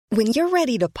When you're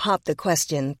ready to pop the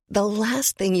question, the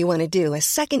last thing you want to do is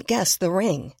second-guess the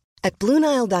ring. At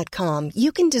BlueNile.com,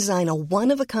 you can design a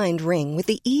one-of-a-kind ring with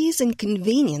the ease and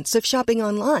convenience of shopping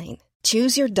online.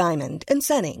 Choose your diamond and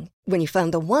setting. When you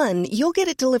find the one, you'll get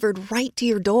it delivered right to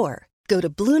your door. Go to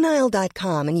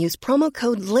BlueNile.com and use promo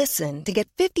code LISTEN to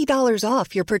get $50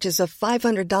 off your purchase of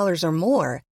 $500 or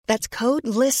more. That's code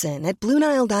LISTEN at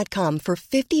BlueNile.com for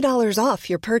 $50 off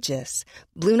your purchase.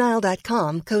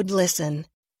 BlueNile.com, code LISTEN.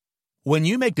 When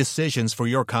you make decisions for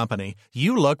your company,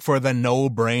 you look for the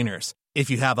no-brainers.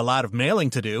 If you have a lot of mailing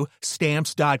to do,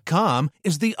 Stamps.com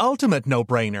is the ultimate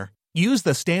no-brainer. Use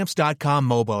the Stamps.com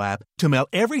mobile app to mail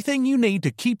everything you need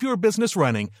to keep your business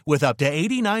running with up to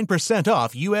 89%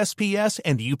 off USPS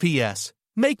and UPS.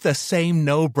 Make the same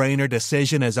no-brainer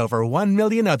decision as over 1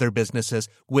 million other businesses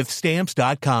with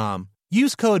Stamps.com.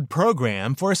 Use code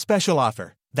PROGRAM for a special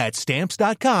offer. That's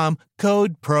Stamps.com,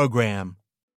 code PROGRAM.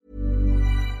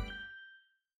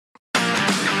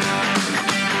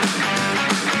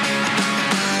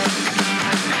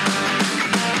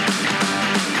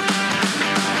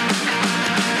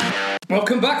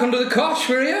 Welcome back under the cosh,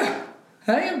 we're here.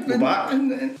 Hey, We're back. We're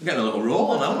getting a little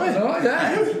roll on, aren't we? Oh,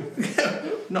 yeah.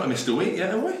 Not missed a week yet,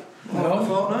 have we? No. A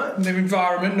fortnight. New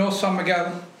environment, no San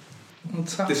Miguel.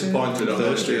 Disappointed on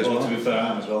Thursday as well. To be fair, I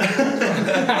am as well.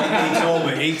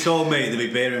 he told me there'd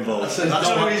be beer involved. That's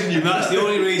the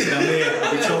only reason I'm here.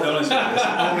 I'll be totally honest with you. That's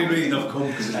the only reason I've come,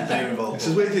 because there's beer involved. This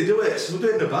is where they do it. So we're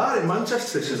doing the bar in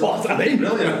Manchester. This is What, I mean?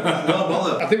 Brilliant. No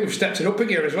bother. I think we've stepped it up a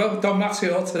gear as well. Don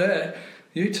Matteo today.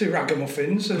 You two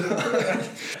ragamuffins.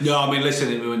 No, I mean,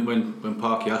 listen, when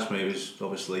Parky asked me, it was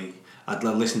obviously, I'd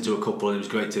listened to a couple and it was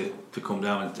great to come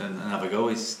down and have a go.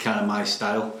 It's kind of my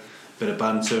style. Bit of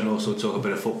banter and also talk a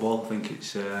bit of football. I think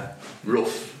it's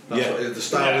rough. That's yeah, what the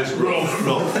style is rough.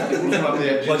 Well,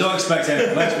 I don't expect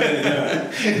anything. Let's really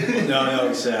do it. No,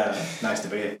 it's nice to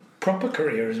be here. Proper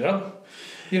career as well.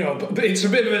 You know, but it's a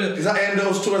bit of a... Is that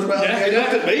Endo's tour about? Yeah.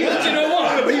 Look at me. Do you know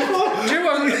what? Do you know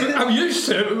what I'm used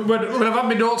to when I've had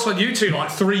my notes on YouTube, like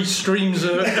 3 streams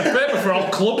of paper for all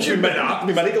clubs you've been at.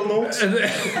 My medical notes. And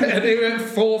they went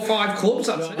 4 or 5 clubs.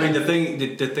 That's it. I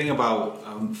mean, the thing about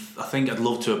I think I'd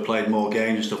love to have played more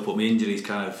games and stuff, but my injuries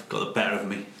kind of got the better of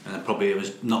me, and I probably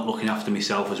was not looking after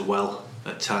myself as well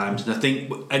at times. And I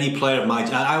think any player of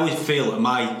I always feel that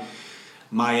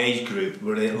my age group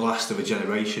were the last of a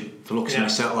generation. If I look at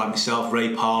myself,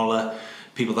 Ray Parlour,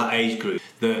 people that age group,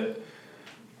 that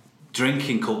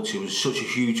drinking culture was such a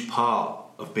huge part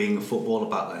of being a footballer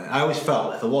back then. I always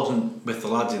felt if I wasn't with the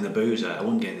lads in the boozer, I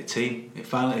wouldn't get in the team. It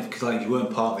finally, because like, if you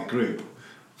weren't part of the group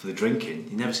for the drinking,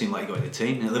 you never seemed like you got in the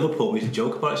team. And at Liverpool, we used to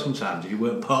joke about it sometimes. If you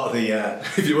weren't part of the...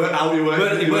 if you weren't out, you weren't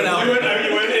out. You weren't out, you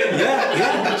weren't in.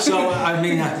 Yeah. So, I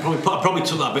mean, I probably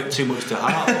took that a bit too much to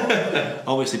heart. But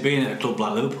obviously, being at a club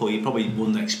like Liverpool, you probably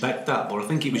wouldn't expect that. But I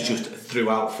think it was just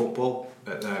throughout football.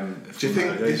 Do you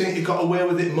think you got away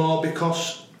with it more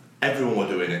because everyone were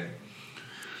doing it?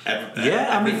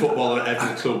 Every footballer,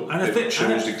 every club, and I think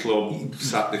Tuesday club,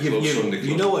 Saturday club, Sunday club.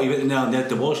 You know what?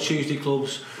 There was Tuesday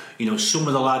clubs. You know, some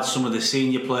of the lads, some of the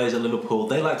senior players at Liverpool,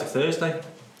 they liked a Thursday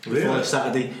before a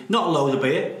Saturday. Not a load of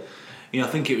beer. You know, I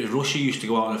think it was Russia used to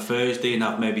go out on a Thursday and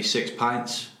have maybe 6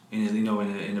 pints in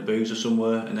a boozer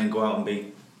somewhere, and then go out and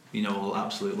be, you know,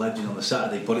 absolute legend on the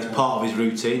Saturday. But it's part of his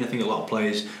routine. I think a lot of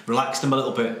players relaxed them a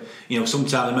little bit. You know,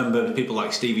 sometimes I remember people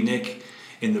like Stevie Nick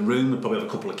in the room would probably have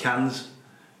a couple of cans.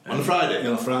 On a Friday?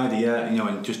 On a Friday, yeah. You know,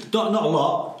 and just not a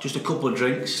lot, just a couple of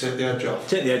drinks. Take the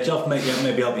edge off.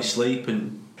 Maybe help you sleep,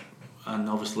 and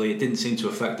obviously it didn't seem to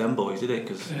affect them boys, did it?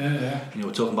 Because you know,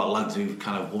 we're talking about lads who've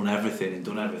kind of won everything and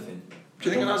done everything. Do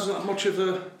you think it has that much of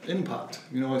an impact?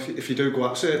 You know, if you do go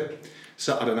out, say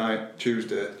Saturday night,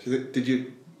 Tuesday, did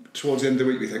you towards the end of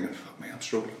the week be thinking, fuck me, I'm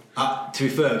struggling? To be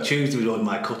fair, Tuesday was always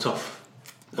my cut-off.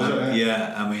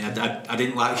 Yeah, I mean, I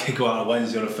didn't like to go out on a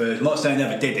Wednesday or a Thursday. I'm not saying I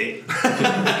never did it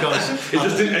because you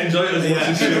just didn't enjoy it as much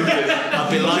as Tuesday. I've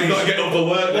been like, you've got to get up for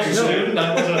work next student.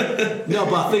 No,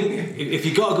 but I think if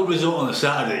you got a good result on a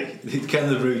Saturday, kind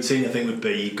of the routine I think would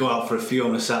be you go out for a few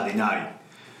on a Saturday night,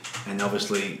 and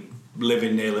obviously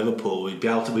living near Liverpool, we'd be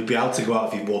able to go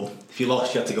out if you won. If you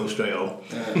lost, you had to go straight home.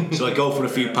 Yeah. So I'd go for a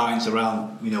few pints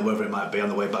around, you know, wherever it might be on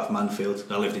the way back from Anfield.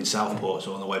 I lived in Southport,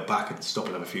 so on the way back I'd stop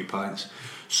and have a few pints.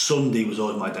 Sunday was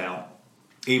always my day out.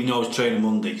 Even though I was training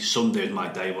Monday, Sunday was my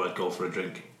day where I'd go for a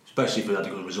drink, especially if we had a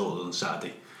good result on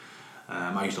Saturday.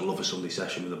 I used to love a Sunday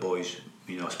session with the boys,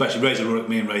 you know, especially Razor Ruddock.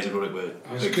 Me and Razor Ruddock were big friends.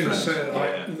 I was going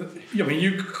to say, I mean,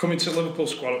 you come into Liverpool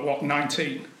squad at what,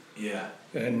 19? Yeah.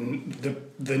 And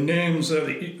the names of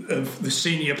the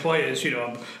senior players,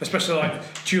 especially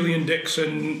like Julian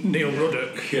Dixon, Neil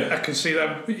Ruddock, I can see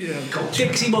them.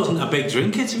 Dixie wasn't a big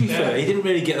drinker, to be fair. He didn't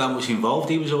really get that much involved.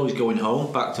 He was always going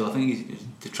home back to, I think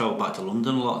he travelled back to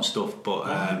London a lot and stuff. But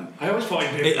I always thought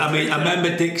he did. I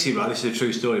remember Dixie, right? This is a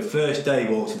true story. First day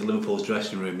he walked into Liverpool's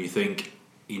dressing room, you think,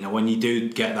 when you do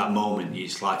get that moment,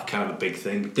 it's like kind of a big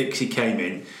thing. Dixie came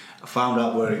in. I found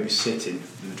out where he was sitting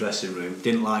in the dressing room,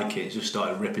 didn't like it, just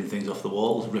started ripping things off the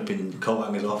walls, ripping coat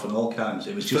hangers off and all kinds.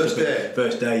 It was just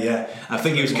first day, yeah. I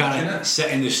think he was kind of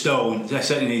setting the stone,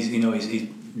 setting his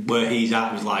where he's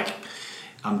at was like,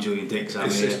 I'm Julian Dixon.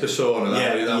 It's his persona,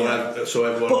 so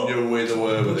everyone knew where they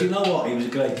were with it. But you know what? He was a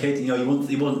great kid. He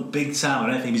wasn't big time or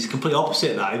anything. He was the complete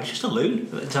opposite of that. He was just a loon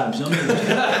at times. But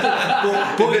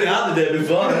he'd been out the day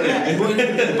before, but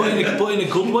in a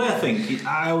good way, I think.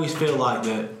 I always feel like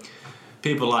that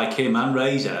people like him and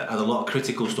Razor had a lot of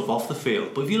critical stuff off the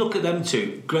field. But if you look at them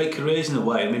two, great careers in a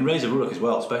way. I mean, Razor Ruddock as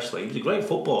well, especially. He was a great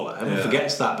footballer. Everyone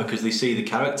forgets that because they see the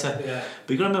character. Yeah.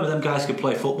 But you've got to remember, them guys could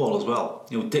play football as well.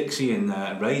 Dixie and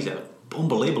Razor,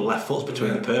 unbelievable left foots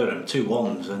between the pair of them, 2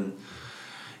 1s. And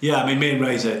I mean, me and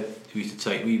Razor, we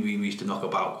used to knock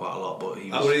about quite a lot. But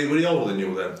he was. Were he older than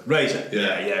you then? Razor?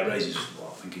 Yeah, Razor's. I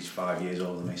think he's 5 years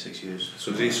older than me, 6 years.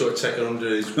 So did he sort of take her under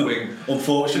his wing?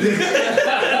 Unfortunately.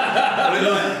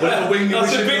 Whatever wing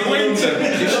That's a big wing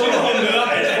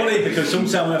It's funny because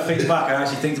sometimes when I think back, I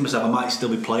actually think to myself, I might still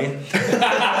be playing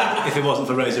if it wasn't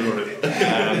for Razor Ruddock.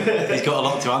 He's got a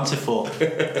lot to answer for.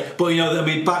 But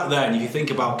back then, if you think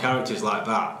about characters like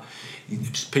that,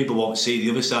 people won't see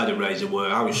the other side of Razor, where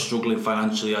I was struggling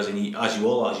financially as you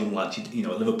all as young lads. At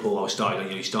Liverpool, I was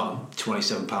starting. You start on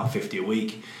 £27.50 a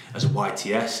week as a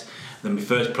YTS. Then my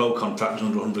first pro contract was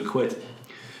under £100.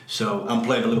 So I'm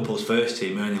playing for Liverpool's first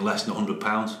team, earning less than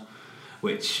 £100,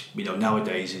 which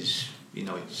nowadays is.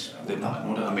 They're not.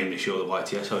 I mean, sure the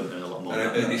YTS earn a lot more.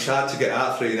 And it's hard to get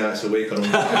out 3 nights a week on.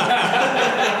 Good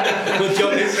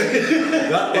job.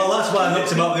 Well, that's why I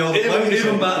looked about the old players.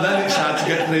 Even back then, it's hard to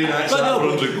get 3 nights out for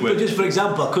 £100. But just for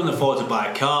example, I couldn't afford to buy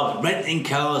a car. Renting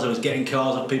cars, I was getting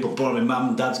cars off people, borrowing mum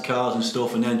and dad's cars and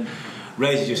stuff, and then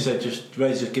Razor just said, just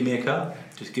give me a car.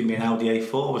 Just give me an Audi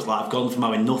A4. I was like, I've gone from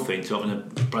having nothing to having a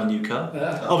brand new car.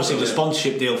 Yeah. Obviously, it was a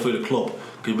sponsorship deal through the club.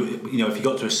 Because if you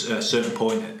got to a certain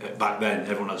point back then,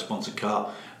 everyone had a sponsored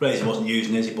car. Razor wasn't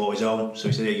using his; he bought his own. So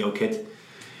he said, "Here you go, kid.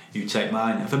 You take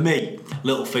mine." And for me,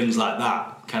 little things like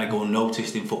that kind of go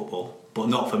unnoticed in football. But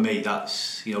not for me.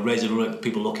 That's Razor.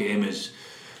 People look at him as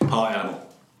party animal,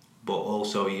 but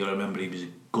also you got to remember he was a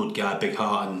good guy, big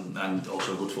heart, and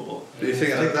also a good footballer. Do you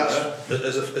think? I think that's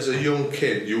as a young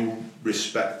kid, you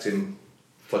respect him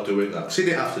for doing that. See, he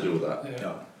didn't have to do that. Yeah.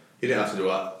 No. He didn't have to do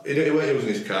that. He wasn't using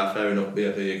his car, fair enough.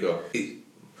 Yeah, there you go.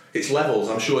 It's levels.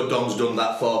 I'm sure Don's done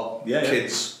that for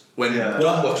kids when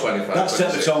Don was 25. That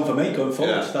set the tone for me going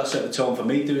forward. Yeah. That set the tone for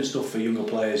me doing stuff for younger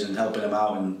players and helping them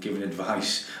out and giving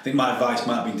advice. I think my advice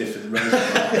might have been different than Razor.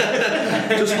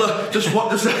 just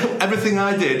everything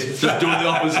I did, just doing the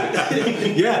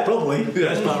opposite. Yeah, probably. Yeah.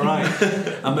 That's about right.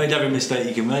 I made every mistake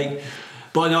you can make.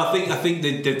 But no, I think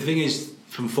the thing is,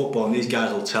 from football, and these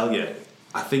guys will tell you,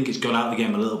 I think it's gone out of the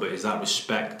game a little bit, is that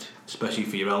respect, especially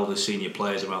for your elder senior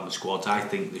players around the squads. I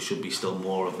think there should be still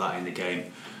more of that in the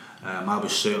game. I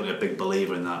was certainly a big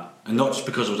believer in that, and not just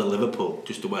because I was at Liverpool,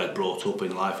 just the way I was brought up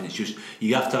in life. And it's just,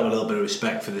 you have to have a little bit of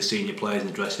respect for the senior players in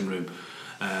the dressing room,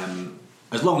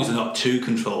 as long as they're not too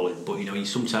controlling. But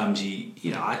sometimes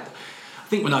I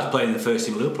think when I was playing in the first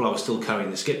team at Liverpool, I was still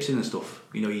carrying the skips in and stuff.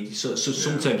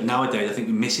 Sometimes nowadays I think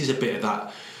it misses a bit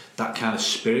of that kind of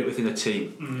spirit within a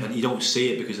team, and you don't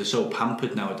see it because they're so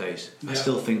pampered nowadays. I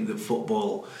still think that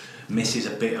football misses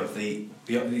a bit of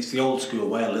it's the old school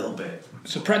way a little bit.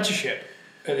 It's apprenticeship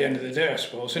at the end of the day, I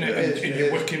suppose, isn't it? And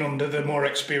you're working under the more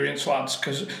experienced lads,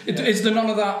 because is there none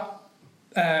of that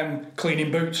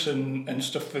cleaning boots and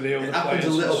stuff for the older players? It happens a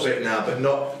little bit now, but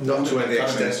not to any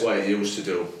extent what it used to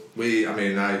do. We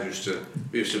used to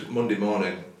Monday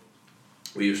morning,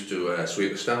 we used to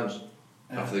sweep the stands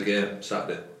after the game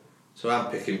Saturday. So I'm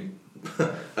picking.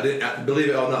 I didn't, believe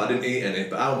it or not, I didn't eat any,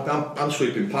 but I'm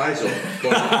sweeping pies up.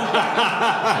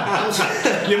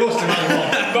 You must have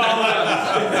had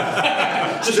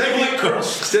one.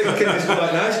 Steak and kidney's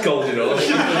quite nice, cold,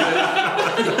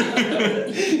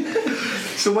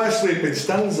 So we're sweeping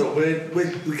stands up. We're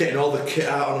getting all the kit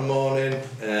out in the morning,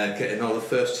 getting all the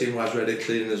first team lads ready,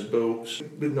 cleaning his boots.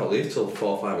 We'd not leave till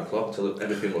 4 or 5 o'clock till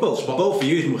everything was spot. Both of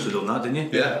you must have done that,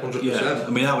 didn't you? Yeah, 100%. Yeah. I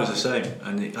mean, I was the same,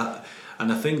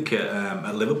 and I think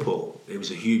at Liverpool it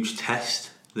was a huge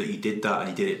test that he did that, and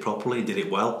he did it properly, he did it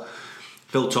well.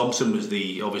 Phil Thompson was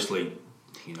obviously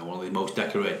one of the most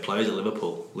decorated players at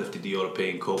Liverpool, lifted the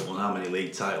European Cup, won how many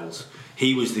league titles.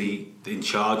 He was in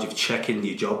charge of checking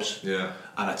your jobs. Yeah.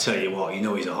 And I tell you what, he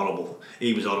was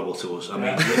horrible to us. I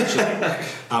mean,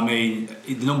 literally,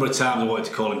 the number of times I wanted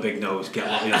to call him Big Nose, get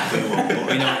what we have to do one,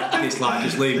 but it's like,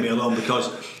 just leave me alone,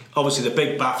 because obviously the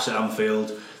big baths at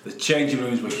Anfield, the changing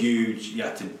rooms were huge. You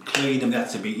had to clean them. They had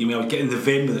to be, getting the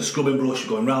vim with a scrubbing brush,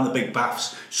 going round the big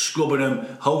baths, scrubbing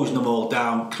them, hosing them all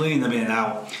down, cleaning them in and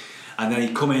out, and then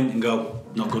he'd come in and go,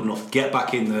 not good enough, get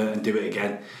back in there and do it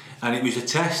again. And it was a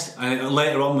test. And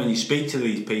later on, when you speak to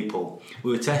these people,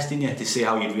 we were testing you to see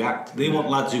how you'd react. They want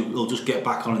lads who will just get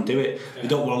back on and do it. They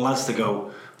don't want lads to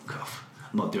go, God,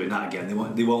 I'm not doing that again.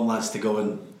 They want lads to go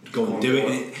and do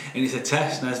it, and it's a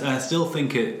test. And I still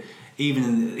think it.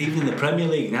 Even in the Premier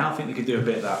League now, I think they could do a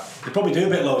bit of that. They probably do a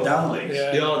bit lower down leagues.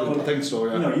 Yeah, I think so.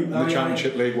 Yeah, in the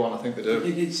Championship League One, I think they do.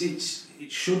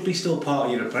 It should be still part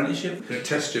of your apprenticeship. It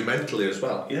tests you mentally as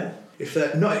well. Yeah. If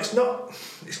they're it's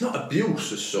not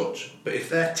abuse as such, but if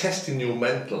they're testing you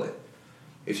mentally,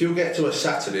 if you get to a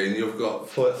Saturday and you've got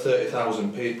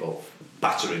 30,000 people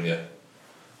battering you,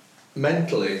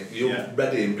 mentally you're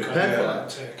ready and prepared for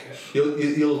that.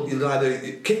 You'll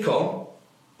either kick on,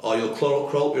 or you'll crawl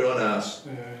up your own arse.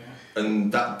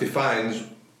 And that defines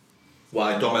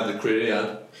why Dom had the career he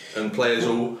had, and players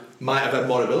who might have had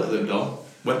more ability than Dom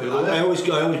went the other way. I always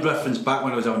reference back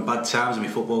when I was having bad times in my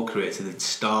football career to the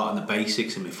start and the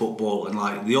basics in my football, and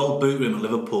like the old boot room at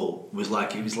Liverpool was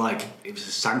a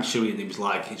sanctuary, and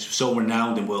it's so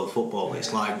renowned in world football.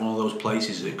 It's like one of those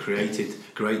places that created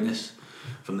greatness,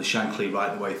 from the Shankly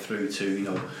right the way through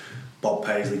to Bob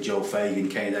Paisley, Joe Fagan,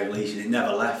 Kenny Dalglish. It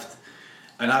never left.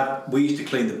 And we used to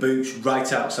clean the boots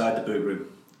right outside the boot room.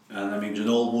 And it was an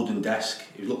old wooden desk.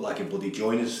 It looked like a bloody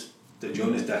joiner's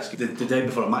desk. The day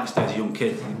before a match day, as a young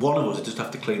kid, one of us would just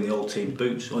have to clean the old team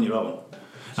boots on your own.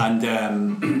 And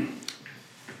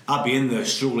I'd be in there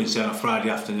struggling, say, on a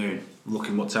Friday afternoon,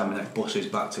 looking what time the next bus is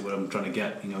back to where I'm trying to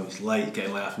get. It's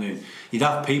getting late afternoon. You'd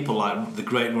have people like the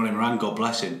great Ronnie Moran, God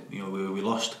bless him, we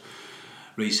lost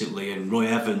recently, and Roy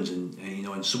Evans, and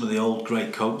some of the old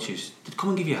great coaches, they'd come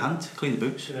and give you a hand to clean the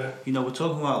boots. We're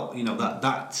talking about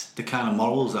that's the kind of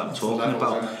morals that I'm talking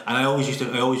about. And I always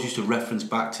used to reference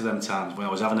back to them times when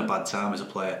I was having a bad time as a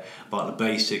player, about the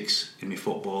basics in my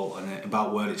football and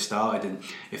about where it started. And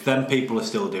if them people are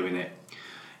still doing it,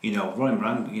 Ronnie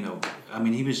Moran,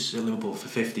 he was at Liverpool for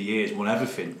 50 years, won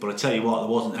everything, but I tell you what, there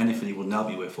wasn't anything he wouldn't help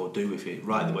you with or do with you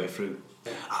right the way through.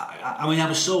 I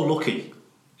was so lucky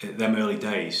at them early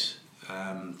days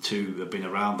to have been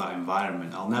around that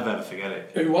environment. I'll never ever forget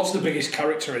it. Who was the biggest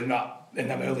character in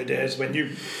them early days when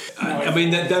you?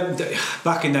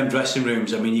 Back in them dressing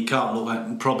rooms. You can't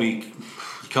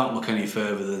look any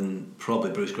further than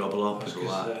probably Bruce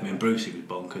Grobbelaar. Bruce, he was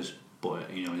bonkers, but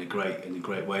in a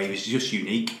great way. He was just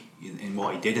unique in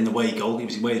what he did and the way he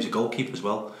was a goalkeeper as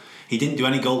well. He didn't do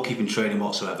any goalkeeping training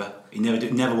whatsoever. He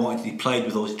never wanted. He played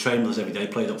with us, trained with us every day.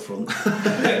 Played up front.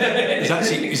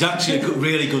 He's actually a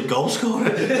really good goal scorer.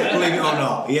 Believe it or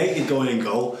not, he hated going in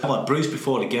goal. Like Bruce,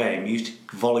 before the game, he used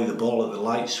to volley the ball at the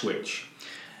light switch,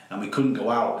 and we couldn't go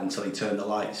out until he turned the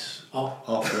lights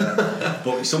off.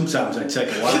 But sometimes it'd take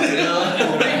a while.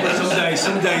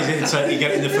 Some days it'd take you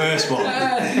get in the first one.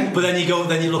 But then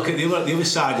you look at the other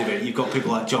side of it. You've got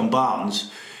people like John Barnes,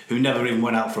 who never even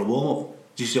went out for a warm up.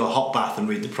 Just do a hot bath and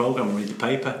read the programme and read the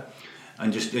paper,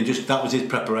 and just that was his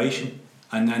preparation.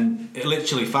 And then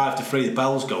literally 5 to 3, the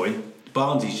bell's going.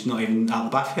 Barnes is not even out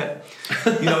of the bath yet.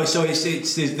 So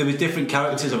there was different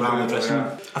characters around the dressing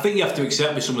room. I think you have to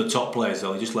accept with some of the top players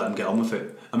though. Just let them get on with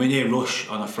it. Ian Rush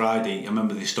on a Friday. I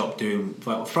remember they stopped doing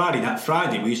Friday.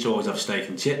 We used to always have steak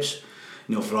and chips,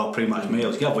 for our pre-match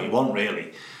meals. You have what you want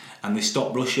really. And they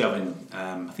stopped Rushy having,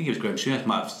 I think it was Graham Souness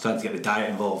might have started to get the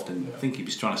diet involved, and I think he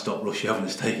was trying to stop Rushy having the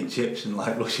steak and chips, and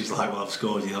Rushy's like, well, I've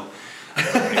scored,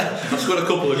 I've scored a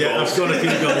couple of goals. I've scored a few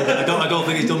goals. I don't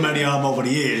think he's done many harm over the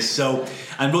years. So,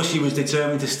 and Rushy was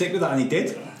determined to stick with that, and he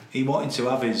did. He wanted to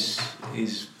have his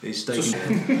steak.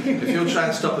 If you're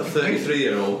trying to stop a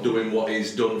 33-year-old doing what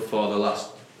he's done for the last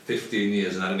 15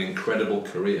 years and had an incredible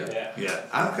career,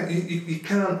 you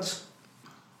can't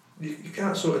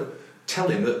sort of tell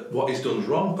him that what he's done is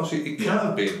wrong, because it can't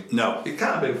have been. No. It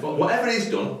can't have been. Whatever he's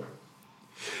done,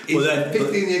 he's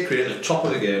 15-year career at the top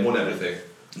of the game, won everything.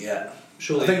 Yeah.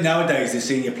 Surely. I think nowadays the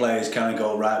senior players kind of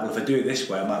go, right, well, if I do it this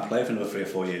way, I might play for another 3 or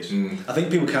 4 years. I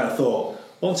think people kind of thought,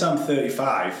 once I'm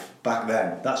 35, back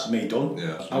then, that's me done.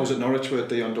 Yeah. I was at Norwich with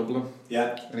Dion Dublin.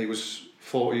 Yeah. And he was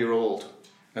 40-year-old.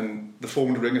 And the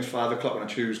phone would ring at 5 o'clock on a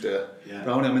Tuesday. Yeah.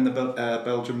 Brownie, I'm in the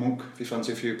Belgian Monk, if you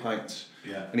fancy a few pints.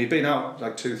 Yeah. And he'd been out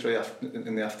like 2-3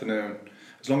 in the afternoon,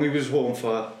 as long as he was home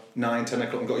for 9, 10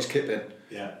 o'clock and got his kit in,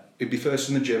 he'd be first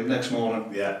in the gym next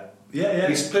morning.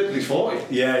 He's played till he's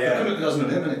 40. He hasn't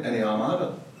done any harm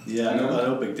either. Yeah, I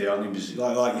know, big deal. And it was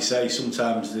like you say,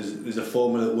 sometimes there's a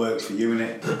formula that works for you in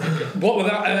it. What with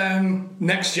that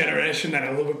next generation then,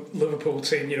 a Liverpool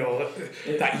team,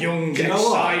 that young,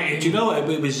 exciting. Do you know what?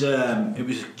 It was a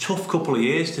tough couple of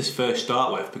years to first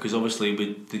start with, because obviously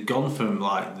they'd gone from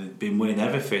they'd been winning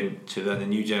everything to then the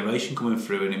new generation coming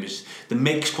through, and the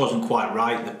mix wasn't quite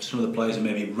right. Some of the players were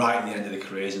maybe right at the end of their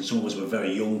careers, and some of us were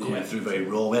very young coming through, very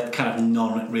raw. We had kind of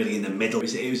none really in the middle.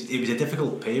 It was a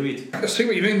difficult period. I see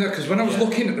what you mean there, because when I was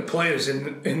looking at the players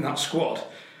in that squad,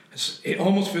 it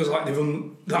almost feels like that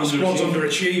squad's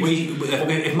underachieved.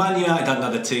 If Man United hadn't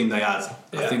had the team they had,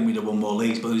 I think we'd have won more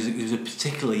leagues. But it was a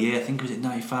particular year, I think it was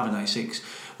 95 or 96,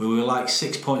 we were like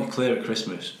 6 points clear at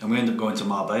Christmas, and we ended up going to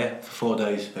Marbella for 4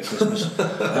 days at Christmas.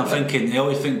 And I'm thinking, I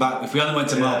always think back, if we hadn't went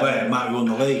to Marbella, we might have won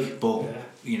the league. But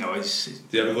it's.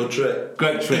 Do you have a good trip?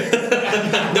 Great trip.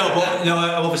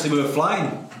 Obviously we were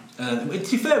flying. To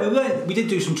be fair, we did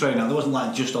do some training out. There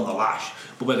wasn't just on the lash,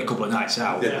 but we had a couple of nights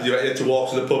out. Yeah. You had to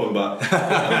walk to the pub and back.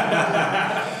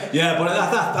 But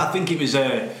I think it was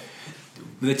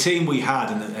the team we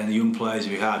had and the young players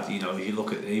we had. If you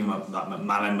look at even that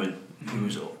McManaman, he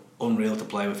was unreal to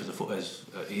play with as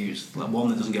he was one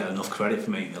that doesn't get enough credit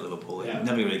for me at Liverpool. He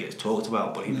never really gets talked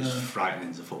about, but he was frightening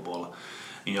as a footballer.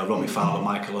 Robbie Fowler,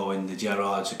 Michael Owen, the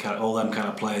Gerrards, all them kind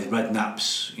of players,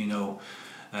 Redknapp's,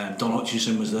 Don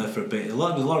Hutchinson was there for a bit. A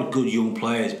lot of good young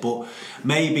players, but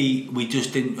maybe we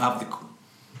just didn't have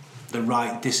the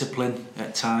right discipline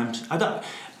at times. I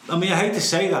hate to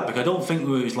say that, because I don't think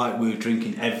we were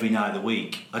drinking every night of the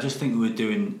week. I just think we were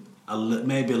doing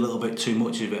maybe a little bit too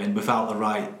much of it, and without the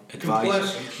right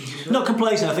advice. Not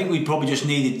complacent. I think we probably just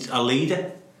needed a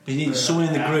leader. We needed someone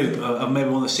in the group, of maybe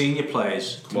one of the senior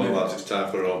players. Come on, lads, it's time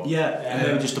for it all. And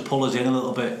maybe just to pull us in a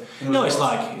little bit. It's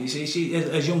like,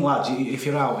 as young lads, if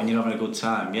you're out and you're having a good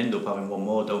time, you end up having one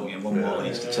more, don't you? And one more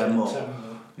leads to 10 more.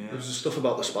 There was the stuff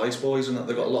about the Spice Boys and that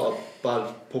they got a lot of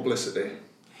bad publicity.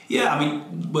 Yeah,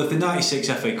 with the '96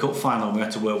 FA Cup final, we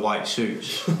had to wear white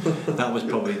suits. That was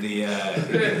probably the.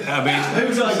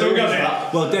 Who's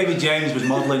that? Well, David James was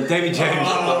modelling. David James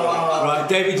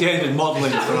was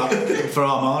modelling for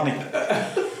Armani.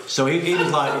 So he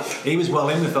was well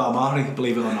in with Armani,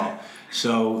 believe it or not.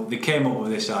 So they came up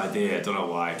with this idea. I don't know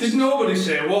why. Did nobody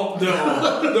say what?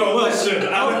 No, listen.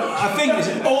 I think.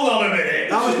 Hold on a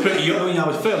minute. I was pretty young. I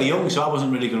was fairly young, so I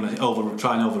wasn't really going to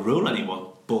try and overrule anyone.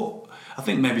 But I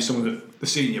think maybe some of the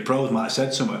senior pros might have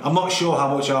said something. I'm not sure how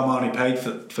much Armani paid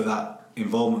for that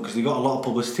involvement, because they got a lot of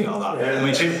publicity out of that. Yeah.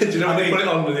 Do you know when they put it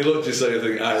on and they look just so you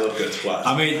think, I look at twat?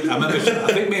 I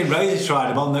think me and Razor tried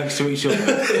them on next to each other.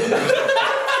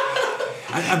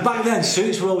 and back then,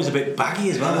 suits were always a bit baggy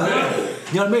as well.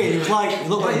 You know what I mean? It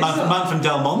looked like a man from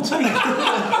Del Monte. And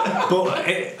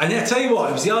I tell you what,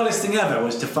 it was the hardest thing ever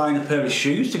was to find a pair of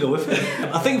shoes to go with it.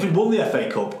 I think if we'd won the FA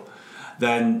Cup,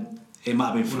 then it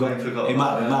might have been forgotten. It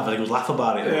might have been, laugh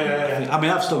about it. Yeah.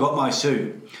 I've still got my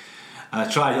suit, and I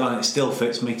tried it on, and it still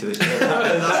fits me to this day.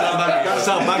 That's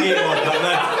how baggy it was back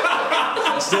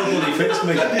then. It still bloody fits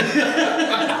me.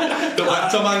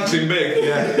 Like Tom Hanks in Big.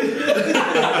 Yeah.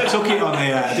 I took it on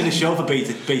I did a show for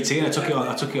BT, and I took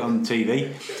it on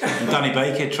TV. And Danny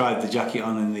Baker tried the jacket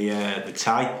on and the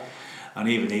tie. And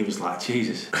even he was like,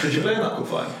 Jesus. Did you play that cup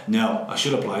final? No, I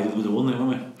should have played it. Would have won it,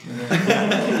 wouldn't we?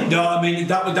 Yeah. No,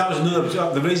 that was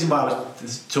another. The reason why I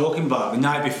was talking about it, the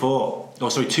night before,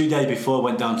 2 days before, I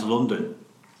went down to London,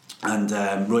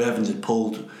 and Roy Evans had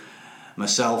pulled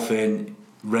myself in,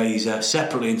 Razor,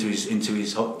 separately into his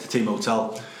the team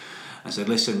hotel. I said,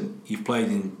 listen, you've played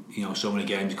in so many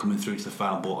games coming through to the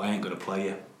final, but I ain't going to play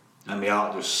you. And my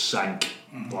heart just sank.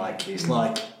 It's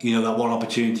like that one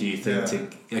opportunity you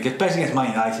think especially against Man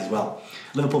United as well.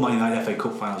 Liverpool Man United FA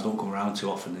Cup finals don't come around too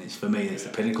often. For me, it's the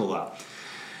pinnacle of that.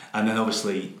 And then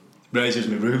obviously Razor's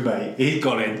my roommate. He'd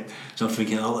got in, so I'm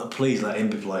thinking, please let him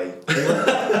be playing.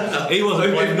 He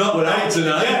wasn't playing. Not without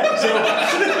tonight. Yeah, so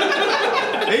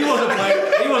he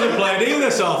wasn't playing either.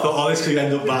 So I thought, this could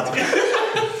end up bad.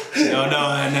 No,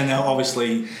 and then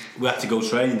obviously we had to go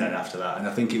training then after that, and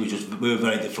I think it was just we were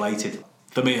very deflated.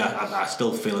 For me, I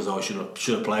still feel as though I should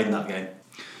have played in that game,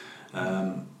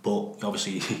 but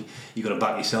obviously you got to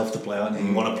back yourself to play, aren't you?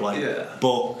 You want to play,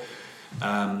 but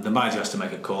the manager has to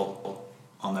make a call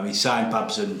on them. He signed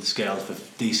Babs and Scales for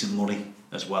decent money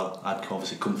as well. I'd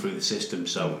obviously come through the system,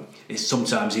 so it's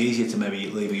sometimes easier to maybe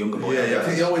leave a younger boy. I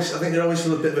think you always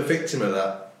feel a bit of a victim of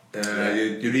that.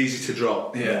 You're easy to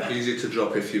drop. Yeah. Easy to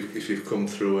drop if you've come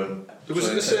through. And was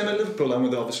it the same at Liverpool then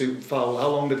with obviously Fowler? How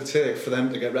long did it take for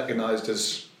them to get recognised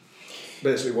as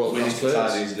basically world-class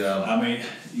players?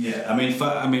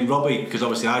 I mean, Robbie, because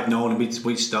obviously I'd known him.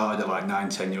 We'd started at like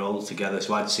 9-10 year olds together,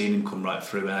 so I'd seen him come right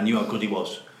through, and I knew how good he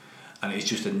was. And he's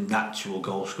just a natural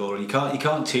goal scorer. You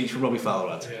can't teach what Robbie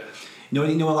Fowler had. Yeah.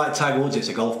 You know, like Tiger Woods, it's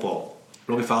a golf ball.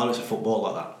 Robbie Fowler, it's a football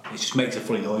like that. It just makes a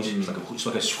funny noise. It's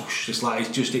like a swoosh.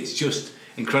 It's just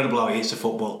incredible how he hits a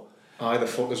football. Either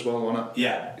foot as well, wasn't it?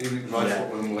 Yeah. Foot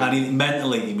and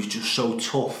mentally, he was just so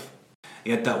tough.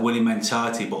 He had that winning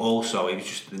mentality, but also he was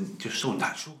just so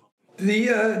natural.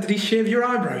 Did he shave your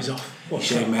eyebrows off? He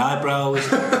shaved my eyebrows.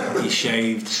 He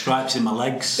shaved stripes in my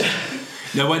legs.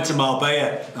 I went to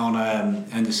Marbella on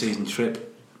end of season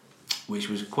trip, which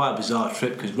was quite a bizarre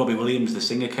trip because Robbie Williams, the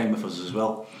singer, came with us as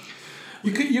well.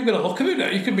 You're going to look at it now.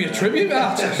 You could be a tribute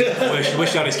artist.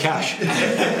 wish I had his cash.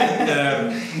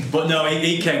 But no,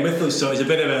 he came with us, so it was a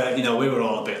bit of a, we were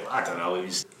all a bit, I don't know,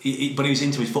 but he was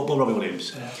into his football, Robbie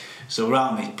Williams. Yeah. So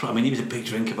around me, I mean, he was a big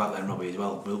drinker back then, Robbie, as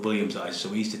well, Williams. So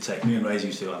we used to take, me and Razor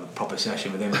used to have a proper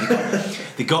session with him.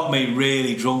 They got me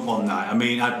really drunk one night. I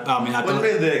mean, I don't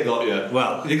think they got you.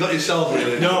 Well, you got yourself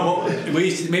really drunk. No, but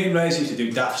me and Razor used to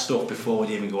do daft stuff before we'd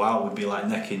even go out. We'd be like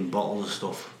necking bottles of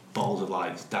stuff. Bottles of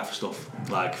like daft stuff,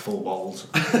 like full bottles,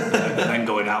 and then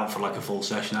going out for like a full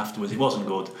session afterwards. It wasn't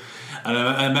good. And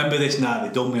I remember this night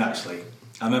they done me actually.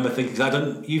 I remember thinking,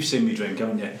 cause you've seen me drink,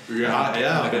 haven't you? Yeah.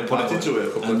 I put it into it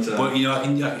a couple of times. But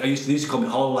I used to call me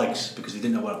hollow legs because they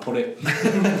didn't know where to put it.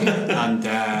 And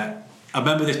I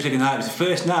remember this particular night. It was the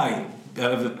first night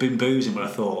I've ever been boozing where I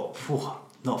thought,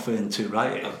 not feeling too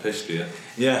right. I'm pissed for you.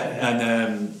 Yeah,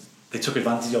 and. They took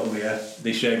advantage of me.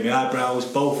 They shaved my eyebrows,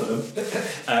 both of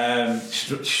them,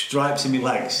 stripes in my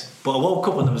legs. But I woke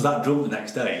up and I was that drunk the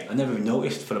next day. I never even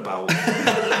noticed for about, I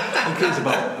think it was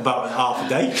about half a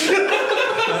day.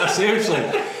 Seriously,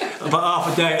 about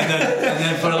half a day, and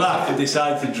then for a laugh, I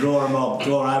decided to draw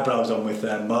eyebrows on with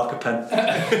marker pen.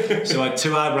 So I had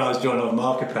 2 eyebrows drawn on a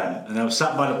marker pen, and I was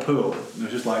sat by the pool. And I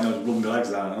was just like, I was rubbing my legs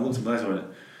down. And I looked at my legs and I went,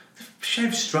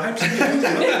 shaved stripes. So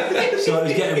it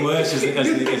was getting worse as the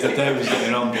day was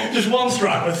getting on. But just one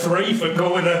stripe or 3 for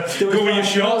going your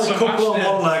shorts. A couple on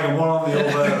one leg and one on the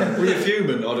other. Were you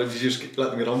fuming, or did you just let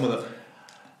them get on with it?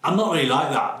 I'm not really like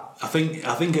that. I think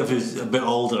if I was a bit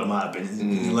older, I might have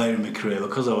been later in my career.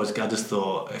 Because I just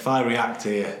thought if I react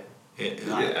here.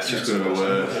 It's just going to be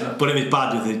worse. But it was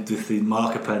bad with the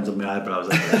marker pens on my eyebrows.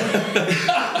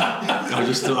 I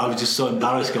was just so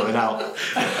embarrassed going out.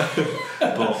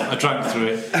 But I drank through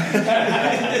it.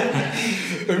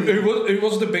 Who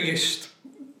was the biggest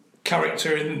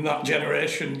character in that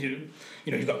generation?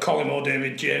 You've got Colin or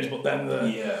David James, but then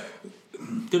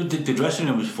the dressing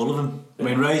room was full of them. I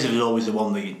mean, Razor was always the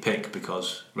one that you'd pick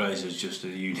because Razor's just a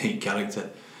unique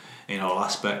character in all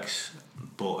aspects.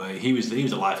 But he was the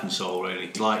life and soul,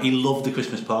 really. Like, he loved the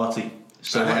Christmas party.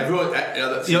 So everyone,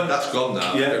 that's gone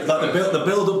now. Yeah, like the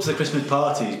build up to the Christmas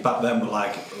parties back then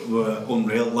were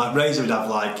unreal. Like Razor would have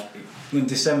when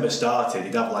December started,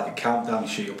 he'd have a countdown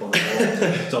sheet up on the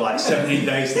wall. So 17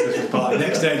 days to the Christmas party.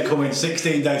 Next day he'd come in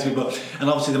 16 days to the, and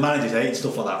obviously the managers hate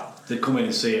stuff like that. They'd come in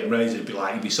and see it, and Razor would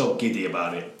he'd be so giddy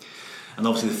about it. And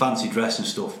obviously the fancy dress and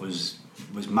stuff was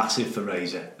massive for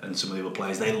Razor and some of the other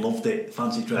players. They loved it.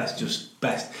 Fancy dress, just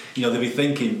best. They'd be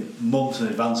thinking months in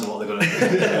advance of what they're going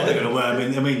to wear.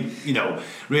 I mean,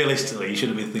 realistically, you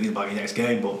shouldn't be thinking about your next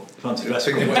game, but fancy dress.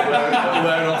 Thinking what you're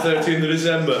wearing on 13th of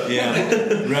December.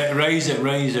 Yeah. Razor.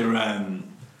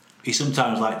 He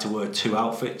sometimes liked to wear 2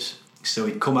 outfits, so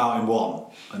he'd come out in one.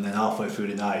 And then halfway through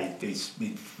the night, he'd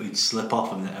slip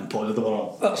off and put another one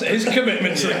on. That's his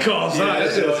commitment to the cause.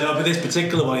 But this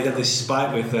particular one, he had this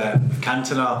spike with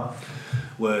Cantona,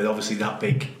 where obviously that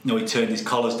big. He turned his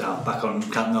collars down back on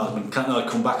Cantona. When Cantona had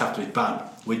come back after his ban,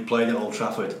 we'd played at Old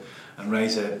Trafford, and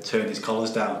Razor turned his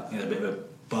collars down. He had a bit of a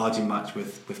barging match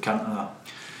with Cantona.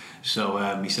 So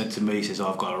he said to me, he says,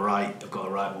 I've got a right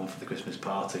one for the Christmas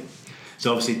party.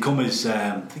 So obviously he'd come as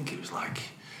I think it was like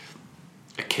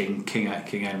a King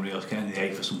Henry or King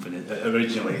VIII or something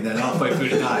originally, and then halfway through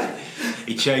the night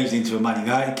he changed into a Man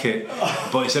United kit,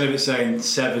 but instead of it saying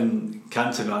 7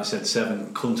 Cantona, it said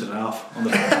 7 cunt and a half on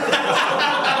the back.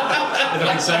 If I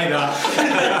can say that.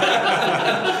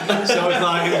 So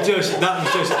it's that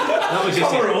was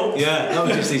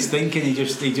just his thinking. He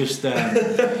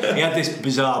had this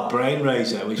bizarre brain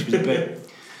Razor, which was a bit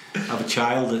of a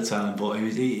child at the time, but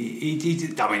he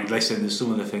I mean, listen, there's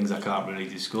some of the things I can't really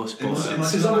discuss. But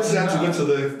he's obviously had to go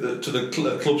to the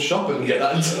club shop and get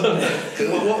that done.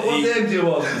 what name do you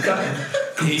want?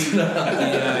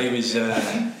 He was.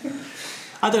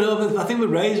 I don't know, but I think with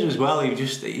Razor as well, I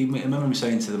remember him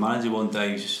saying to the manager one day,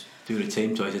 he was just doing a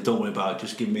team tour, he said, don't worry about it,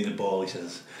 just give me the ball, he said,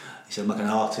 I'm like an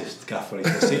artist, Gaffer. He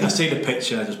said, I see the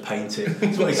picture, I just paint it.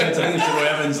 That's what he said to Roy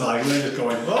Evans, like, and they're just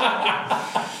going,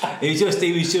 what?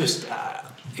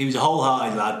 He was a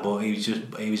wholehearted lad, but he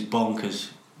was bonkers.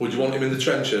 Would you want him in the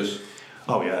trenches?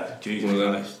 Oh yeah, Jesus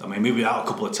Christ. I mean, we were out a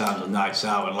couple of times on nights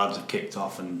out and lads have kicked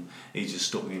off and he just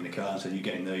stuck me in the car and said, you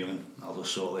get in there, young, I'll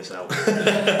just sort this out.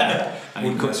 And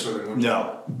Wouldn't mess with him,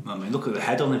 no. I mean, look at the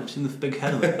head on him. Seen the big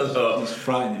head on him? It's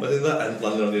frightening. But then that end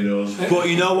landed on your nose. But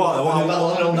you know what? That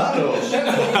landed on that nose.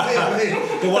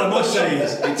 But what I must say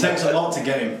is, it takes a lot to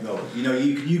get him. No, you know,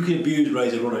 you could abuse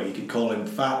Razor Runner, you could call him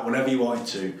fat, whatever you wanted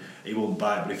to, he wouldn't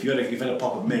bite. But if you had a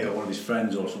pop at me or one of his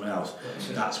friends or something else,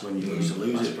 that's when you lose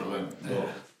it. Brilliant.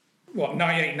 What,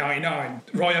 98, 99,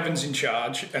 Roy Evans in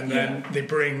charge, and then they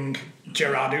bring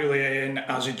Gerard Houllier in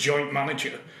as a joint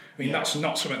manager. I mean, that's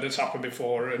not something that's happened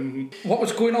before. And what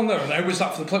was going on there? And how was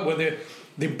that for the club? Where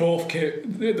they both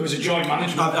there was a joint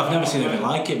management? I've never seen anything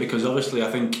like it, because obviously I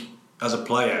think as a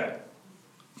player,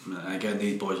 and again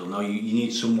these boys will know, you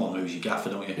need someone who's your gaffer,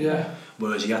 don't you? Yeah.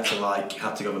 Whereas you had to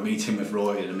go have a meeting with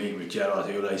Roy and a meeting with Gerard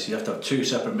Houllier, so you have to have two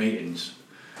separate meetings.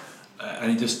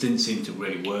 And it just didn't seem to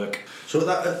really work. So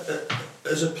that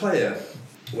as a player,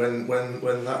 when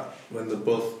they're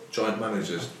both joint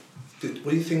managers,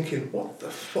 were you thinking, what the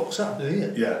fuck's happening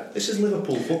here? Yeah, this is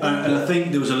Liverpool football. And I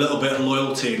think there was a little bit of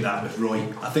loyalty in that with Roy.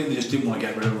 I think they just didn't want to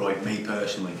get rid of Roy, me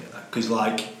personally, because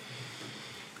like.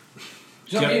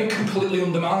 Is that being completely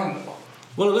undermined?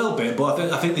 Well, a little bit, but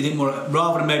I think they didn't want to,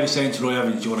 rather than maybe saying to Roy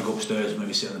Evans, do you want to go upstairs and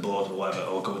maybe sit on the board or whatever,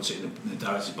 or go and sit in the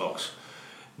director's box,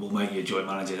 we'll make you a joint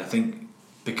manager. And I think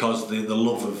because the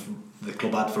love of the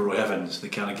club had for Roy Evans, they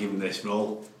kind of give him this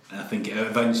role, and I think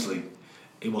eventually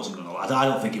it wasn't going to last. I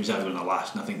don't think it was ever going to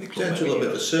last, and I think the club... It's a little bit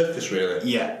of a circus, really.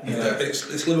 Yeah.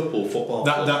 It's Liverpool football.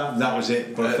 That was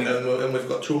it. But I think, and we've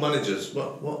got two managers.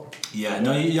 What? Yeah,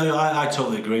 no, I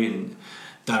totally agree. And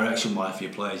direction-wise for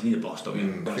your players, you need a boss, don't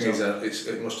you? The thing is,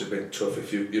 it must have been tough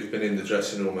if you've been in the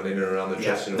dressing room and in and around the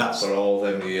dressing room for all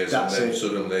them years, and then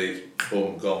suddenly,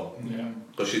 boom, gone. Yeah.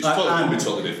 Because it's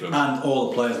totally different. And all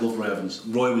the players love Roy Evans.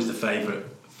 Roy was the favourite,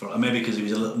 maybe because he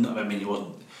was he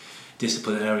wasn't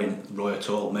disciplinarian, Roy, at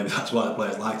all. Maybe that's why the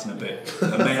players liked him a bit.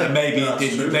 And maybe it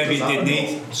did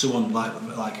need someone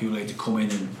like Houllier to come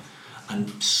in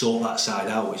and sort that side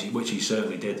out, which he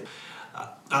certainly did.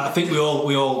 I think we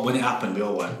all when it happened, we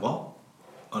all went, what?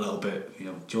 A little bit,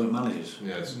 joint managers.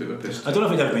 Yeah, it's a bit of a piss. I don't know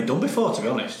if it'd ever been done before, to be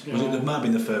honest. It might have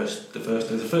been the first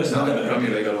time ever. Premier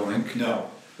League, I don't think. No.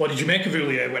 What did you make of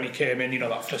Houllier when he came in?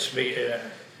 That first meeting.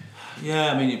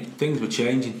 Yeah, I mean, things were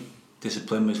changing.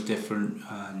 Discipline was different,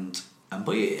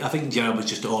 but I think Gerard was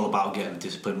just all about getting the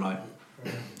discipline right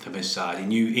from his side. He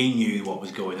knew what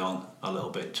was going on a little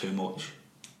bit too much.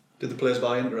 Did the players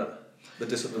buy into it? The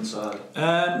discipline side?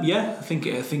 Yeah, I think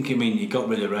he got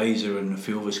rid of Razor and a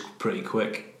few others pretty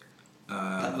quick.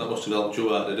 That must have helped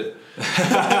you out, did it? No,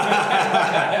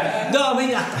 I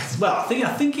mean,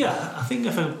 I think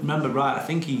if I remember right, I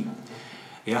think he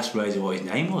asked Razor what his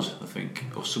name was. I think,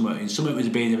 or something was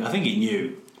being. I think he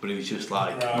knew, but he was just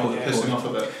like pissing off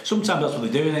a bit. Sometimes that's what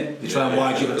they do, isn't it? They try and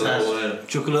wide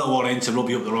chuck a little one in to rub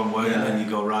you up the wrong way, and then you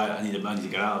go, right, I need to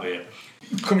get out of here.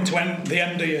 Coming to the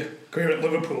end of your career at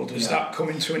Liverpool, does that come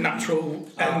into a natural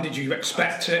end? Did you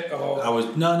expect it? Or? I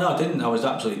didn't. I was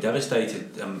absolutely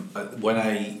devastated. When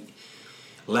I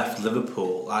left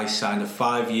Liverpool, I signed a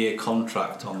 5-year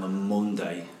contract on the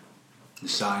Monday and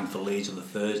signed for Leeds on the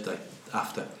Thursday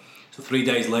after. So 3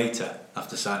 days later,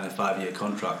 after signing a 5-year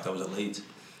contract, I was at Leeds.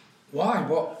 Why?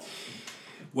 What?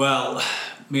 Well,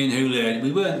 me and Houllier,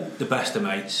 we weren't the best of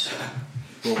mates.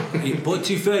 But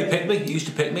to be fair, he picked me. He used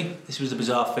to pick me. This was the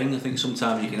bizarre thing. I think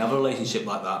sometimes you can have a relationship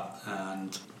like that.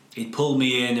 And he pulled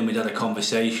me in and we'd had a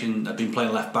conversation. I'd been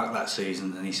playing left back that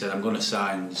season, and he said, I'm going to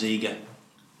sign Ziege.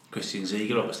 Christian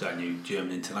Ziege, obviously I knew,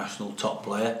 German international, top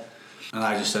player. And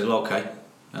I just said, well, okay.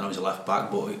 And I was a left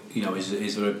back, but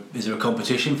is there a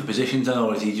competition for positions then,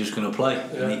 or is he just going to play?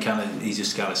 Yeah. And he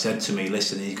just kind of said to me,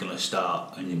 listen, he's going to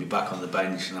start and you'll be back on the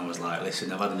bench. And I was like, listen,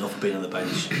 I've had enough of being on the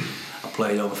bench. I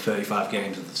played over 35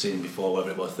 games of the season before,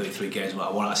 whether it was 33 games.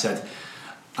 I said,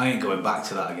 I ain't going back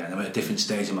to that again. I'm at a different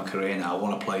stage in my career now. I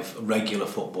want to play regular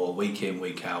football, week in,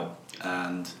 week out.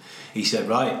 And he said,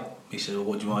 right. He said, well,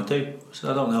 what do you want to do? I said,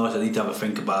 I don't know. I said, I need to have a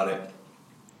think about it.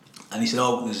 And he said,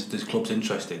 oh, there's clubs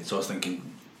interested. So I was thinking,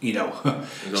 straight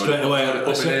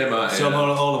away. So I'm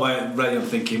all the way ready. I'm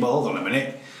thinking, well, hold on a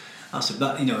minute. I said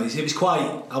that, it was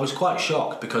quite. I was quite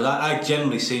shocked because I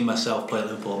generally seen myself play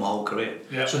Liverpool my whole career.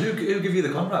 Yeah. So who gave you the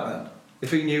contract then?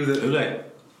 If he knew that. Houllier.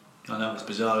 I know, it's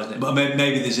bizarre, isn't it? But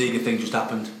maybe the Ziege thing just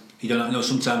happened. You don't know,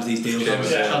 sometimes these deals,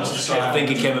 I think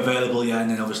it came available, and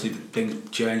then obviously things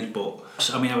changed. But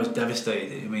I mean, I was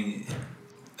devastated. I mean,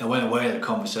 I went away and had a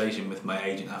conversation with my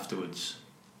agent afterwards,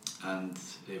 and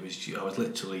I was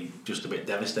literally just a bit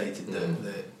devastated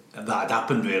that had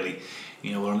happened, really.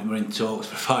 You know, we're in talks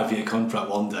for a 5-year contract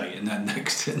one day, and then a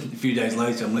few days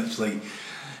later I'm literally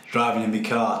driving in my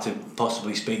car to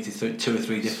possibly speak to 2 or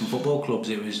 3 different football clubs.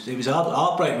 It was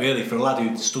heartbreak, really, for a lad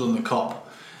who stood on the Kop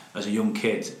as a young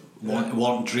kid,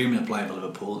 dreaming of playing for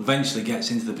Liverpool, eventually gets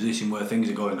into the position where things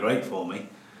are going great for me,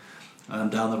 and I'm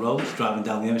down the road, driving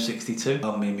down the M62.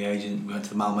 Me and my agent, we went to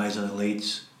the Malmaison in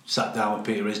Leeds, sat down with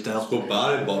Peter Ridsdale. Good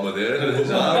bar in bottom of the air.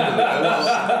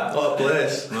 What a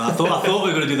place. Well, I thought we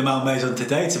were going to do the Malmaison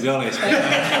today, to be honest. We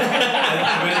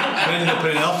ended up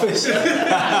in an office.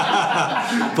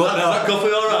 But that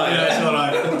coffee alright? Yeah, it's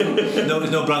alright. No,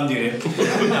 there's no brandy in it.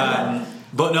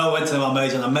 But no, I went to the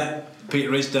Malmaison. I met Peter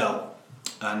Ridsdale,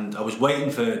 and I was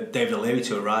waiting for David O'Leary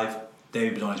to arrive.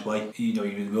 David was on his way. You know,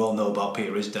 we all know about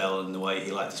Peter Ridsdale and the way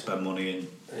he liked to spend money.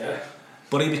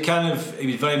 But he was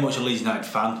very much a Leeds United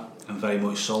fan and very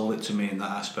much sold it to me in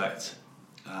that aspect.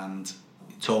 And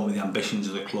he told me the ambitions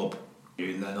of the club.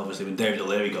 And then obviously when David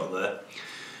O'Leary got there,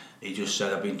 he just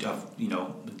said, I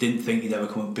didn't think he'd ever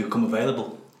become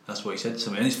available. That's what he said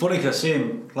to me. And it's funny because I see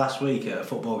him last week at a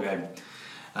football game,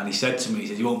 and he said to me, he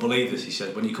said, you won't believe this. He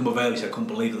said, when you come available, he said, I couldn't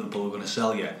believe that Liverpool were going to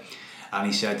sell you. And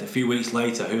he said, a few weeks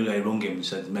later, Houllier rung him and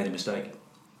said, he made a mistake.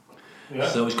 Yeah.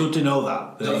 So it's good to know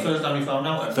that. Was that the first time you found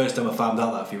out? The first time I found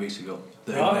out that a few weeks ago.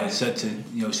 That he said to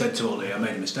Houllier, I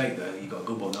made a mistake there. You got a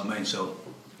good one, I mean. So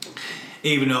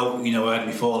even though I had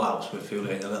my fallouts with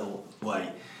Houllier in a little way,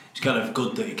 it's kind of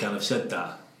good that he kind of said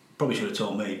that. Probably should have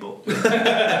told me, but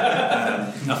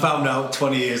I found out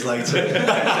 20 years later,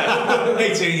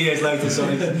 18 years later.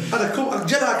 Sorry.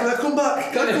 Jedi, can I come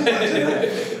back?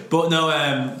 But no,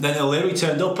 then O'Leary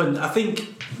turned up, and I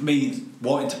think me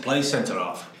wanting to play centre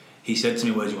half, he said to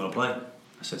me, "Where do you want to play?"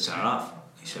 I said, "Centre half."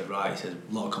 He said, "Right." He said,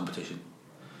 "A lot of competition."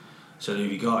 So who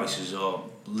have you got? He says, "Oh,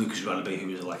 Lucas Radebe, who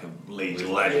was like a Leeds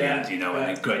legend, and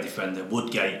a great defender.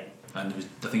 Woodgate." And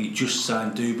I think he just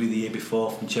signed Doobie the year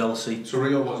before from Chelsea. So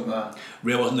Rio wasn't there?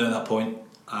 Rio wasn't there at that point.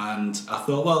 And I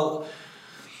thought, well,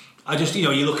 I just, you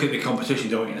look at the competition,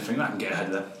 don't you, and think, I can get ahead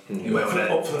of them.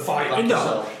 Up for the fight.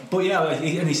 But yeah,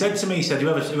 and he said to me,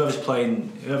 whoever's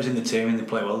in the team and they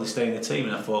play well, they stay in the team.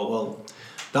 And I thought, well,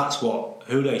 that's what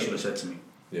Houllier should have said to me,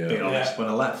 being honest, when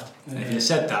I left. And if he'd have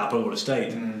said that, I probably would have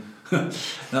stayed.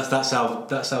 That's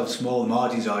how small the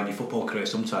margins are in your football career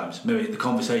sometimes. Maybe the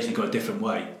conversation had got a different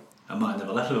way. I might have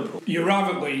never left Liverpool. You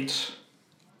arrive at Leeds,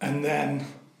 and then,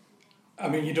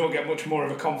 you don't get much more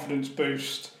of a confidence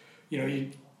boost. You're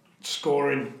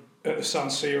scoring at the San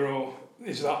Siro.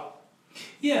 Is that?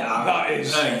 Yeah, that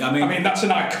is. That's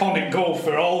an iconic goal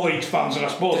for all Leeds fans, and I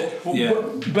suppose.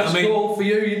 Best goal for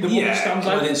you, the one that stands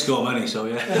out. I didn't score many, so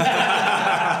yeah.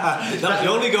 That was the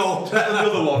only goal. Better than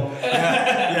the other one.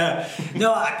 Yeah.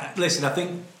 No, listen. I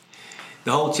think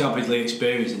the whole Champions League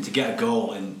experience, and to get a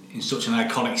goal in such an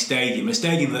iconic stadium, a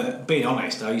stadium that, being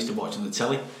honest, I used to watch on the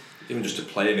telly. Even just to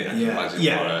play in it,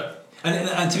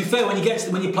 And to be fair, when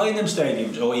you play in them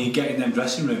stadiums or you get in them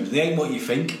dressing rooms, they ain't what you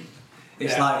think.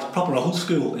 It's like it's proper old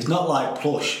school. It's not like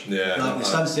plush. Yeah. Like the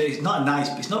Stand Station, it's not nice.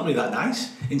 It's not really that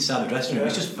nice inside the dressing room.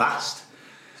 It's just vast.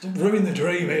 Ruin the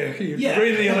dream here. You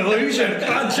ruin the illusion.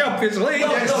 Champions League.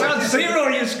 San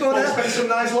Siro, you scored it. Spend some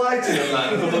nice lighting and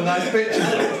that, a couple of nice pictures.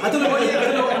 I don't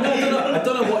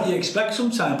know what you expect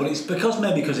sometimes, but it's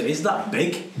because it is that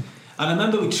big. And I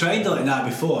remember we trained on it the night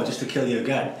before, just to kill you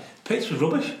again. Pitch was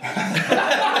rubbish. Pitch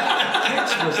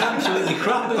was absolutely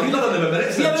crap. I've not had a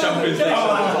minute since Champions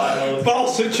League.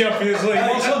 Balls at Champions League.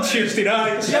 It's on Tuesday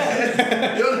nights.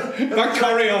 Back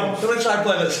carry on. I'm going to try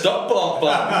playing at Stockport.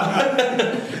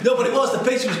 No, but it was. The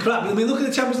pitch was crap. Look at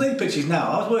the Champions League pitches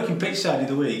now. I was working pitch side the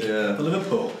other week for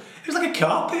Liverpool. It was like a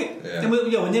carpet. Yeah. And we're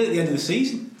nearly at the end of the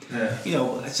season.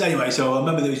 Yeah. So anyway, so I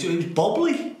remember it was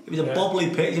bobbly. It was a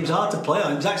bobbly pitch. It was hard to play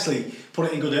on. It was actually put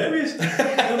it in good areas. Turn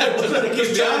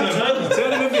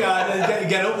him behind and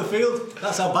get up the field.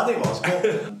 That's how bad it was.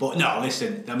 But no,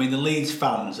 listen. The Leeds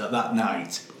fans at that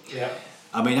night. Yeah.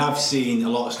 I've seen a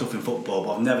lot of stuff in football,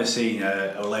 but I've never seen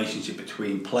a relationship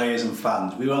between players and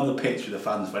fans. We were on the pitch with the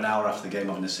fans for an hour after the game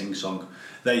having a sing-song.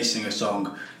 They sing a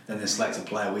song, then they select a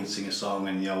player, we'd sing a song,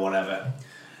 and whatever.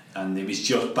 And it was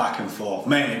just back and forth.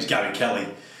 Mainly it was Gary Kelly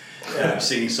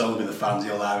singing songs with the fans,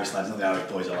 the old Irish lads, not the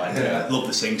Irish boys I like. I love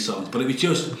the sing-songs. But it was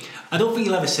just, I don't think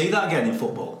you'll ever see that again in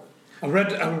football.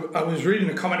 I was reading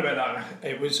a comment about that.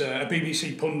 It was a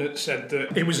BBC pundit said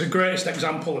that it was the greatest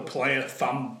example of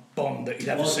player-fan bond that he'd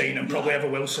ever seen and probably ever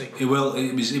will see. It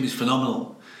was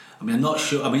phenomenal. I mean, I'm not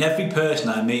sure. I mean, every person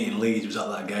I meet in Leeds was at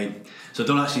that game. So I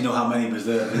don't actually know how many was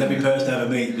there. But every person I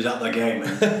ever meet was at that game.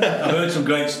 And I've heard some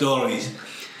great stories.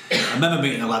 I remember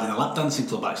meeting a lad in a lap dancing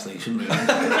club actually. Shouldn't really.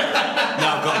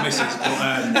 Now I've got missus.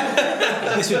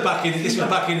 But this was back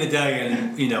in the day,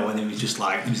 and you know, when it was just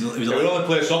like it was only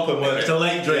place open. It was a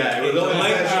late drink. Yeah, it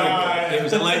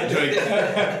was a late drink.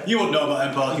 You wouldn't know about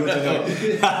them, Park. You wouldn't know.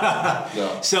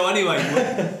 No. So anyway,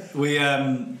 we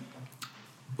I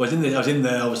was in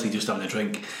there obviously just having a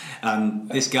drink, and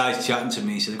this guy's chatting to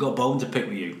me. He said, "I've got a bone to pick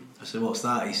with you." I said, "What's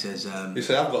that?" He says, "You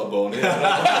say I've got a bone." Yeah.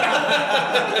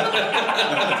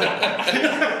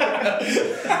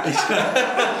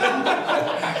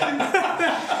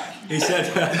 He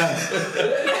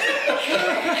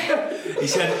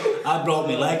said, "I broke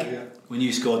my leg when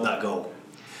you scored that goal."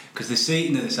 Because the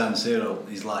seating at the San Siro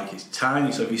is like, it's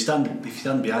tiny, so if you stand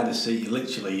behind the seat,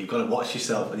 you've got to watch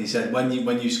yourself. And he said when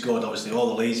you scored, obviously all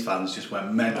the Leeds fans just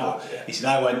went mental. Oh, yeah. He said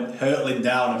I went hurtling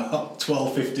down about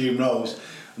 12-15 rows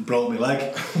and broke my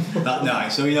leg that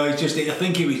night. So you know, I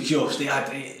think it was just the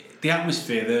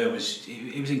atmosphere there was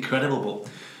incredible. But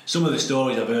some of the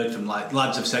stories I've heard from like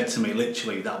lads have said to me,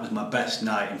 literally, that was my best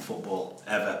night in football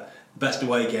ever. Best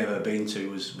away game I've ever been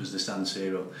to was the San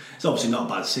Siro. It's obviously not a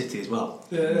bad city as well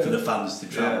for the fans to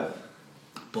travel. Yeah.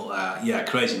 But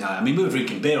crazy night. I mean, we were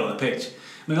drinking beer on the pitch. I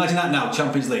mean, imagine that now,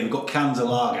 Champions League, we've got cans of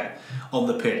lager on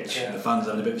the pitch. Yeah. The fans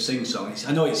having a bit of a sing-song.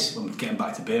 I know I'm getting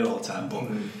back to beer all the time, but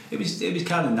it was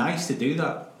kind of nice to do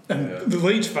that. And the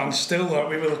Leeds fans still, like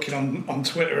we were looking on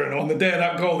Twitter, and on the day of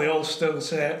that goal, they all still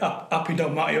say, "Happy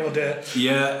Don Matteo Day."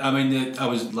 Yeah, I mean, I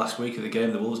was last week at the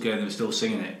game, the Wolves game, they were still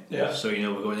singing it. Yeah. So, you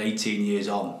know, we're going 18 years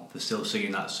on, they're still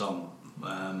singing that song.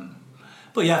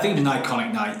 But yeah, I think it was an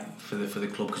iconic night for the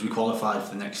club because we qualified for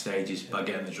the next stages by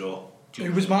getting the draw.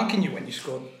 Who was marking you when you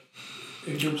scored?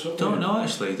 Who jumps up? Don't know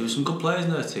actually. There were some good players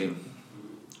in their team.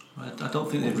 I don't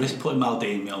think they'd risk putting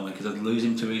Maldini on me because I'd lose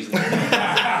him too easily. Paolo,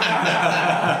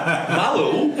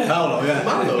 yeah.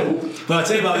 Malo. But I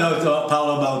tell you about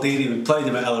Paolo Maldini. We played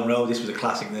him at Ellen Road. This was a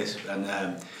classic.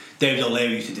 And David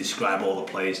O'Leary used to describe all the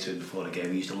players to him before the game.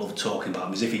 He used to love talking about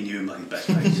him as if he knew him like his best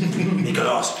mates. He goes,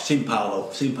 "Oh, seen Paolo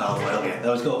earlier." I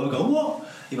was going, "What?"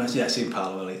 He went, "Yeah, seen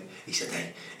Paolo earlier." He said,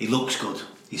 "Hey, he looks good.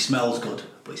 He smells good."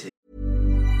 But he said,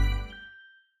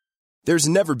 There's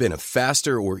never been a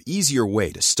faster or easier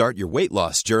way to start your weight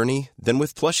loss journey than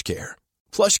with PlushCare.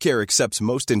 PlushCare accepts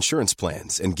most insurance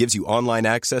plans and gives you online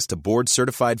access to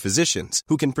board-certified physicians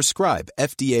who can prescribe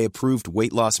FDA-approved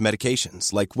weight loss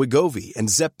medications like Wegovy and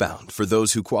Zepbound for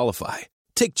those who qualify.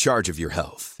 Take charge of your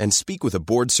health and speak with a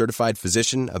board-certified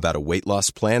physician about a weight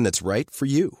loss plan that's right for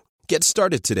you. Get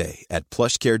started today at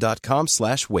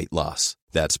plushcare.com/weight-loss.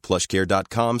 That's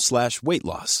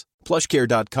plushcare.com/weight-loss.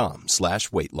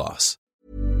 plushcare.com/weight-loss.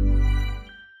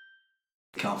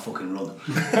 Can't fucking run.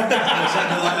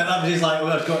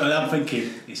 I'm thinking,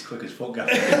 he's quick as fuck,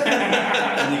 Gaffer.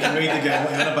 And you can read the game,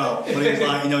 what you're on about. But he's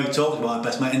like, you know, he talks about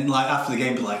best mate, and like after the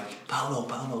game, be like, Paolo,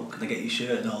 can I get your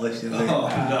shirt and all this? You know, I've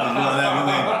got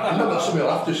something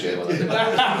I'll have to share. Not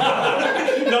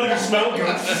even smell good.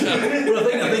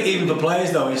 But I think even for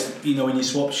players though, it's, you know, when you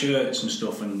swap shirts and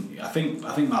stuff, and I think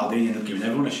Maldini ended up giving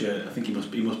everyone a shirt. I think he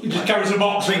must. He just carries a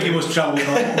box. I think he must travel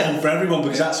one for everyone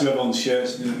because that's who everyone's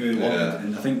shirts really wanted.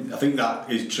 And I think that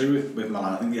is true with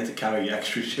Milan. I think they had to carry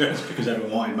extra shirts because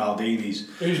everyone wanted Maldini's.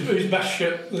 Who's best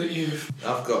shirt that you've?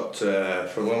 I've got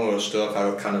from when we were at Stoke, I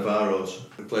got Cannavaro's.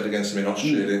 We played against them in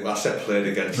Austria. I said played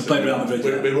against them. We played Real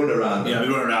Madrid. We run around. Yeah, we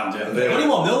run around. Yeah. Only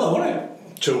 1-0 though, wasn't it?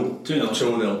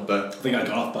 2-0, but I think I'd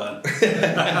gone off by then.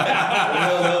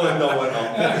 No, went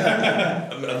on.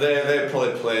 And they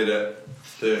probably played at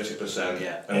 30%.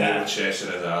 Yeah. And they were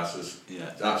chasing his asses. Yeah.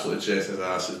 Absolutely chasing his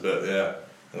asses. But yeah,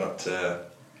 I got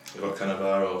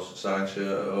Cannavaro's signed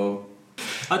shirt at home.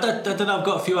 I don't know. I've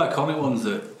got a few iconic ones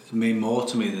that mean more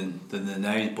to me than the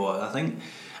names, but I think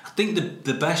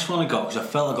the best one I got, because I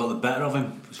felt I got the better of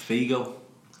him, was Figo.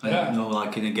 Yeah. You know,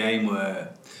 like in a game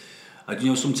where, you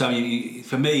know, sometimes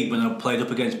for me when I played up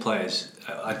against players,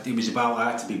 it was about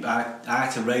I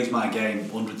had to raise my game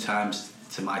 100 times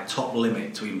to my top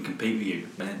limit to even compete with you.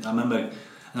 And I remember, and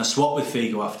I swapped with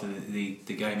Figo after the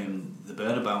game in the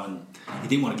Bernabeu, and he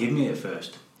didn't want to give me it at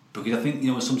first because I think,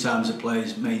 you know, sometimes the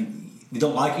players they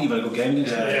don't like it. You've had a good game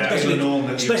against them.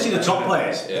 Especially the top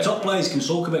players. Yeah. The top players can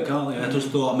sulk a bit, can't they? I just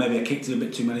thought maybe I kicked it a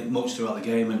bit too much throughout the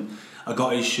game, and I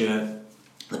got his shirt.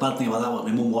 The bad thing about that was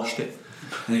my mum washed it.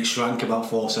 and it shrank about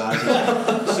 4 sizes.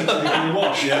 You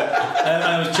wash? Yeah. And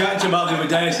I was chatting to him about the other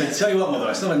day. I said, "Tell you what, mother,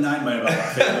 I still have a nightmare about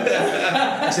that thing."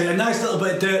 I said, "A nice little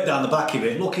bit of dirt down the back of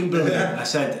it, looking brilliant." I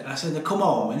said, "Come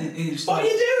home." And it's what are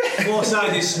you doing? 4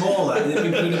 sizes smaller, and it'd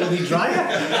be pretty bloody dryer.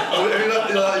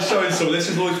 Like showing some. This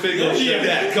is Louis Figo. Yeah,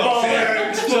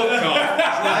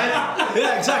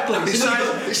 Yeah, exactly.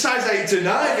 It's size 8 to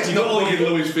 9. It's not all your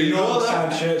Louis Figo. You know all the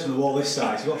signed shirts on the wall this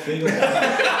size. You've got Figo.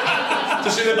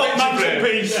 Just in a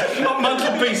mantelpiece. Not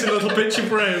mantelpiece in a little picture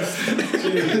frame. I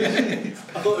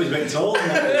thought it was a bit tall.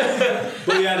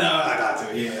 But yeah, no,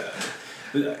 I do. Yeah.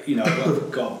 But, you know, I've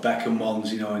got Beckham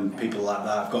ones, you know, and people like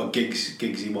that. I've got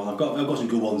Giggsy one. I've got some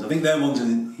good ones. I think they're ones,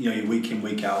 you know, your week in,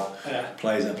 week out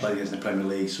players that play against the Premier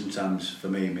League. Sometimes for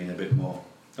me, mean a bit more.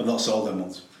 I've not sold them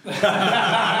ones.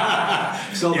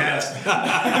 Sold yes.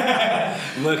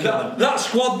 That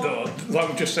squad though, like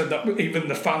we just said, that even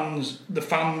the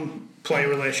fan player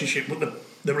relationship, but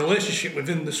the relationship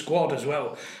within the squad as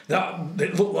well. That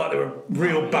it looked like they were a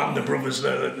real band of brothers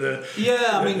there.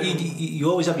 I mean, you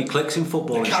always have your cliques in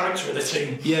football. The character of the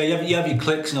team. Yeah, you have your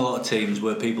cliques in a lot of teams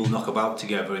where people knock about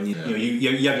together, and you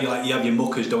have your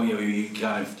muckers, don't you? Who you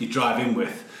drive in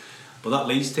with. But that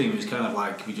Leeds team was kind of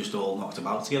like we just all knocked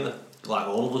about together, like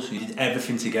all of us. We did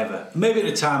everything together. Maybe at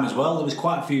the time as well, there was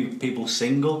quite a few people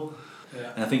single.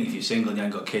 Yeah. And I think if you're single and you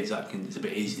haven't got kids, it's a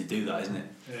bit easy to do that, isn't it?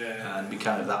 Yeah. And we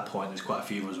kind of at that point, there's quite a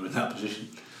few of us were in that position.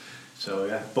 So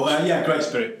yeah, but yeah, great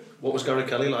spirit. What was Gary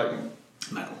Kelly like?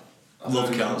 Metal.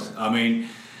 Love Kells. I mean,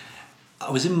 I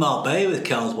was in Marbella with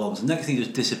Kells once, and next thing he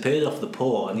just disappeared off the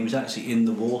port, and he was actually in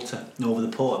the water over the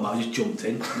port, and I just jumped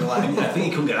in. I think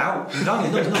he couldn't get out. There's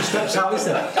no steps out, is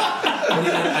there? And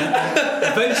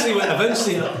eventually,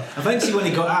 when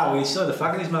he got out, he saw the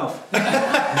fag in his mouth.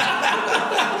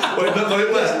 But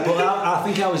I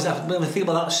think when I think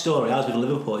about that story, I was with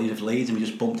Liverpool, he was with Leeds, and we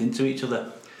just bumped into each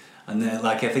other. And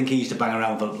I think he used to bang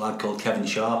around with a lad called Kevin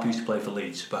Sharp, who used to play for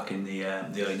Leeds back in the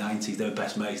early 90s. They were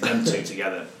best mates, them two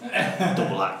together,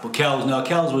 double act. But Kells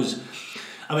was,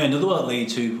 I mean, another one at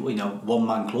Leeds who, you know,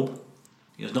 one-man club.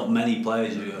 There's not many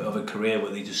players who have a career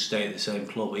where they just stay at the same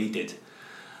club. He did.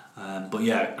 But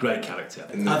yeah, great character.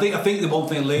 I think the one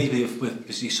thing at Leeds with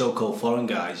these so-called foreign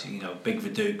guys, you know, Big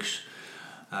Verdukes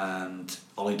and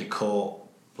Ollie DeCourt,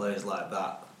 players like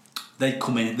that, they'd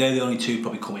come in. They're the only two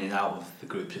probably coming in and out of the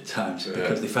groups at times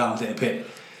because they found it a bit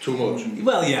too much.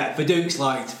 Well, yeah, Verdukes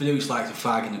liked a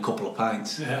fag and a couple of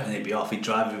pints, and he'd be off. He'd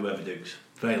drive everywhere. Verdukes,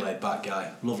 very laid back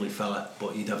guy, lovely fella,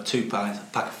 but he'd have 2 pints, a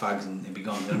pack of fags, and he'd be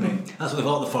gone. You know what I mean? That's what a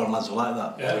lot of the foreign lads were like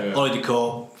that. Ollie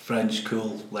DeCourt, French,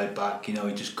 cool, laid back. You know,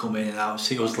 he'd just come in and out,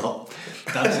 see us lot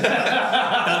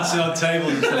dancing on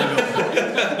tables and stuff.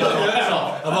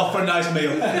 I'm off for a nice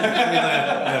meal.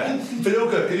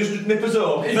 Finuka, can you just nip us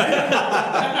home?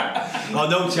 Oh,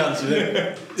 no chance of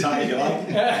it. Tight, you like.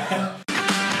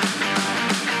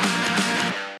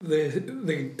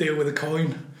 They deal with a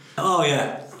coin. Oh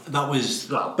yeah, that was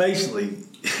basically.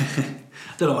 I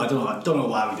don't know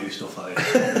why we do stuff like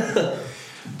that.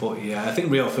 But yeah, I think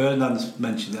Rio Ferdinand's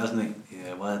mentioned it, hasn't he?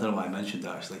 Yeah, well, I don't know why I mentioned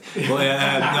that actually. But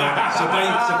no,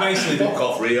 so basically. Fuck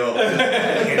off, Rio.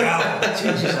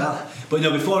 But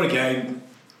no, before a game,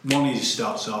 one of you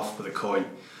starts off with a coin.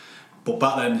 But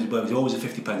back then, it was always a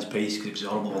 50p piece because it was a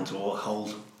horrible one to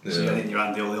hold. So you had it in your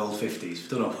hand, the old 50s.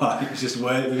 Don't know why. It was just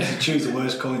we used to choose the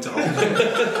worst coin to hold.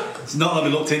 It's not that we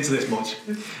looked into this much.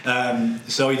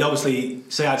 So he'd obviously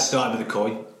say I'd started with a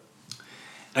coin.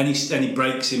 Any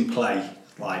breaks in play,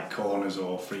 like corners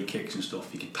or free kicks and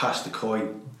stuff, you could pass the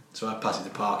coin. So I'd pass it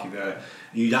to Parky there.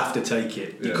 You'd have to take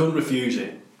it. You couldn't refuse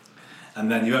it. And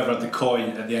then whoever had the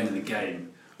coin at the end of the game.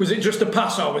 Was it just a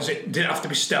pass, or did it have to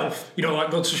be stealth? You know,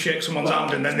 like go to shake someone's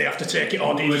hand and then they have to take it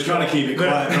on. We were trying to keep it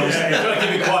quiet.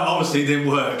 Obviously, it didn't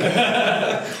work.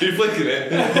 You're flicking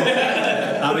it.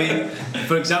 I mean,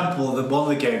 for example, one of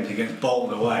the games against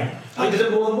Bolton away. You did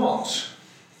it more than once?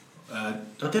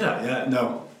 Did I? Yeah.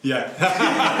 No. Yeah.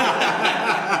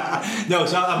 No,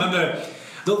 so I remember,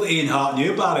 I don't think Ian Hart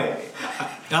knew about it.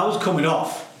 I was coming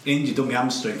off, injured, done my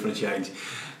hamstring for a change.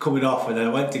 Coming off, and then I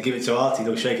went to give it to Artie.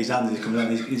 He'll shake his hand, and he's coming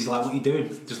down. He's like, "What are you doing?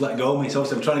 Just let go of me." So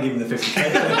I'm trying to give him the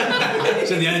 50p.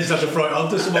 So in the end, I just had to throw it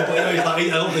onto someone. But he's like, I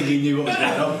don't think he knew what was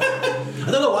going on.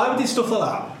 I don't know why we did stuff like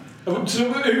that.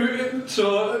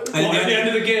 So at the end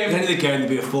of the game? At the end of the game, there'd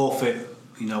be a forfeit.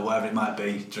 You know, whatever it might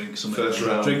be. Drink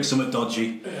something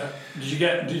dodgy. Yeah.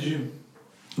 Did you?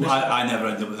 I never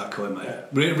ended up with that coin, mate.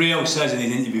 Yeah. Rio says in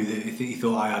his interview that he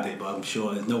thought I had it, but I'm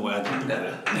sure there's no way I did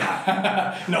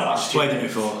it. No, I've played it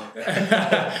before.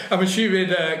 I'm assuming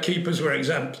keepers were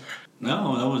exempt.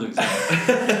 No, I was exempt.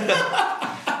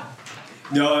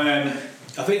 No,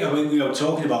 I think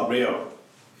talking about Rio,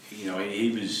 you know,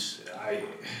 he was. I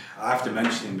have to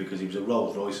mention him because he was a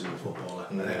Rolls Royce as a footballer,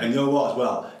 and you know what as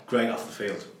well, great off the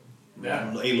field.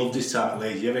 Yeah. He loved his time at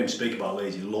Leeds. You hear him speak about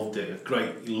Leeds, he loved it.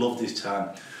 Great, he loved his time.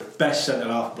 Best centre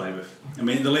half to play with. I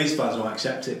mean, the Leeds fans won't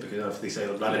accept it because if they say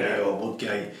Radebe or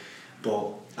Woodgate,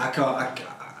 but I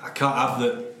can't have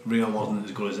that Rio wasn't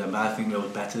as good as them. But I think Rio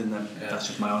was better than them. Yeah. That's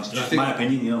just my honest, just my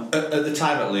opinion, you know. At the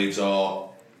time at Leeds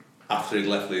or after he'd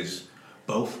left Leeds?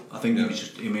 Both. I think it was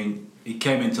just. I mean, he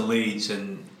came into Leeds,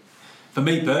 and for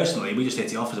me personally, we just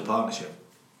hit it off as a partnership.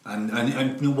 And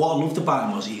you know, what I loved about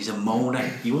him was he's a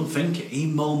moaner. You wouldn't think it. He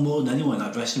moaned more than anyone in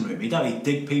that dressing room. He'd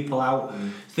dig people out,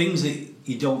 things that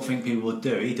you don't think people would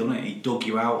do. He done it. He dug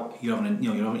you out. You're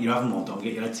having one. Don't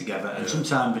get your head together. And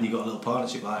sometimes when you got a little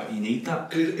partnership like that, you need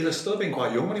that. He'd have still been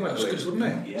quite young when he went to Leeds,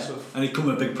 wouldn't he? Yeah. So, and he'd come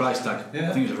with a big price tag.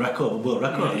 Yeah. I think it was a world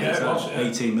record. Yeah, it was,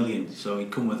 18 million. So he'd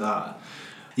come with that.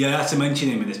 Yeah, I had to mention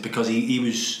him in this because he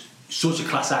was such a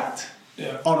class act.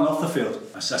 Yeah. On and off the field.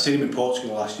 I seen him in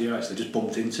Portugal last year. Actually, just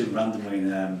bumped into him randomly,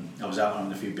 and I was out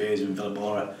having a few beers in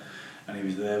Villabora, and he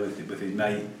was there with his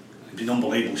mate. He was in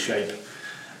unbelievable shape.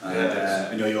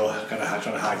 And you know, you're kind of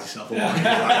trying to hide yourself. Yeah.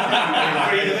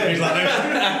 He's like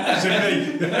this.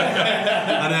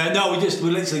 And no, we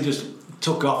literally just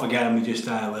took off again, and we just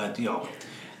had, you know,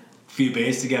 a few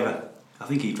beers together. I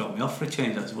think he dropped me off for a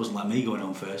change. It wasn't like me going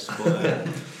on first, but.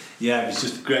 Yeah, it was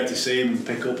just great to see him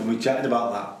pick up, and we chatted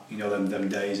about that, you know, them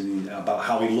days, and about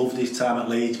how he loved his time at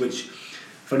Leeds, which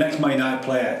for an ex-Man United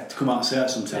player to come out and say that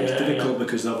sometimes is difficult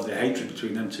because of the hatred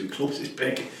between them two clubs is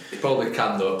big. He probably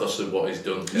can though because of what he's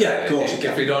done. Yeah, of course.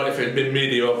 If he'd been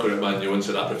mediocre at Man U and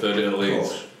said I preferred it at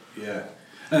Leeds. Yeah,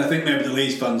 and I think maybe the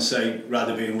Leeds fans say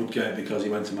Radebe and Woodgate because he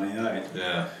went to Man United.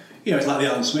 Yeah. You know, it's like the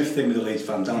Alan Smith thing with the Leeds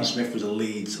fans. Alan Smith was a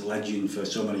Leeds legend for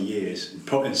so many years.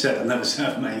 Probably said, I've never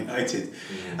signed for Man United.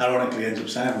 Ironically, ends up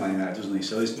signing for Man United, doesn't he?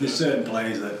 So there's certain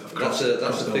players that have crossed.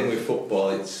 That's the thing with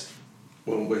football. It's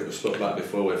when we spoke about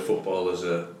before, where footballers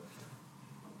are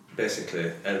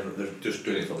basically they're just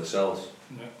doing it for themselves.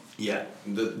 Yeah.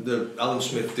 The Alan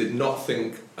Smith did not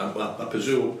think, I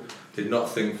presume, did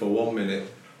not think for 1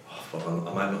 minute,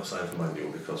 I might not sign for Man U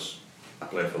because I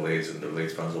play for Leeds and the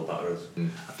Leeds fans will batter us.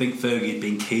 I think Fergie had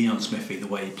been keen on Smithy the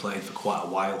way he played for quite a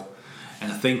while,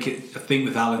 and I think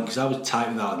with Alan, because I was tight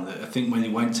with Alan, that I think when he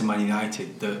went to Man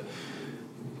United, that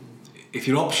if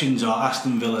your options are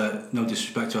Aston Villa, no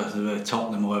disrespect to Aston Villa,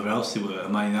 Tottenham or whoever else they were,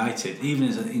 Man United, even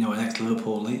as an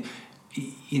ex-Liverpool,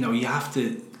 you know, you have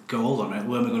to go, hold on, right,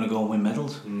 where am I going to go and win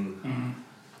medals?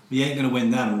 You ain't going to win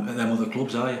them at them other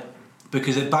clubs, are you?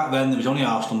 Because back then there was only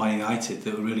Arsenal, Man United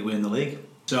that were really winning the league.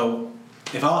 So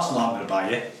if Arsenal aren't going to buy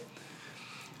it,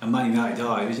 and Man United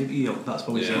are, you know, that's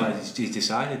probably he's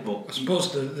decided. But I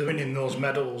suppose the winning those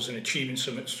medals and achieving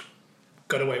something's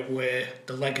got to outweigh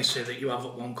the legacy that you have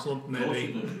at one club,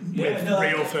 maybe with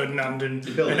Rio Ferdinand and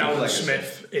Alan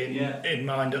Smith in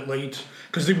mind at Leeds,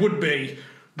 because they would be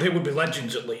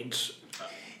legends at Leeds.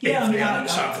 Yeah, if they hadn't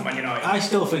signed for Man United. I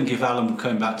still think if Alan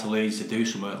came back to Leeds to do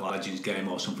something like Legends game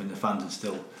or something, the fans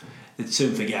they'd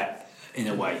soon forget. In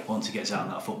a way, once he gets out on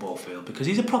that football field, because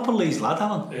he's a proper Leeds lad,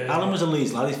 Alan. Yeah. Alan was a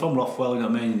Leeds lad. He's from Rothwell, you know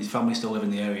what I mean. His family still live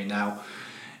in the area now.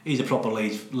 He's a proper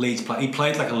Leeds player. He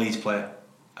played like a Leeds player.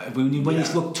 When you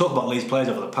talk about Leeds players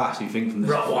over the past, you think from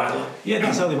this. Rottweiler. Yeah,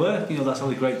 that's how they were. You know, that's how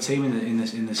the great team in the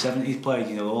 70s played.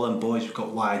 You know, all them boys got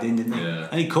wide in, didn't they? Yeah.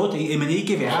 And he could. He'd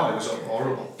give it out. It was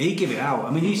horrible. He'd give it out. I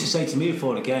mean, he used to say to me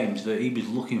before the games that he was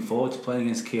looking forward to playing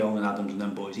against Keown and Adams and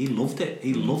them boys. He loved it.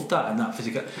 He loved that and that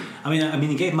physical. I mean,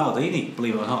 he gave Maldini,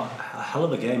 believe it or not, a hell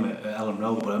of a game at Ellen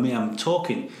Road. But I mean, I'm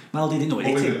talking. Maldini didn't know what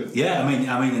he did. Yeah, I mean,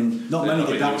 and not many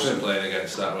did that. Playing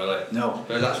against that, really. No.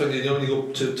 That's when you only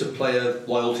go to player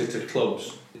loyalty to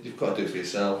clubs. You've got to do it for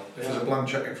yourself. If there's a blank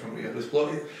cheque in front of you,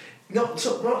 not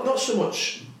so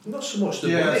much the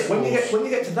money. When you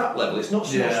get to that level, it's not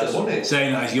so much the money.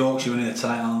 Saying that as Yorkshire winning the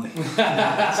title, aren't they?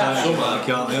 Someone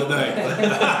can't help it.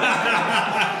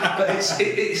 But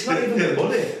it's not even the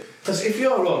money. Because if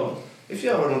you're on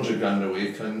 £100,000 a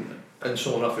week and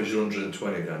someone offers you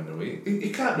 120 grand a week,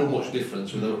 you can't do much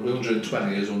difference with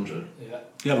 120 as 100. Yeah.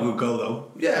 You have a good goal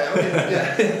though. Yeah, I mean,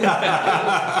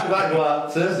 you might go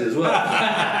out Thursday as well.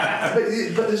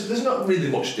 but there's not really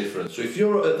much difference. So if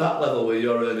you're at that level where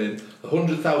you're earning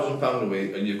 £100,000 a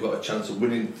week and you've got a chance of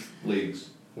winning leagues,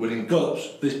 winning cups.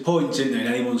 There's points in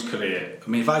anyone's career. I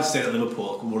mean, if I'd stayed at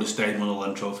Liverpool, I would have stayed and won all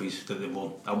them trophies that they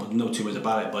won. I wouldn't know too much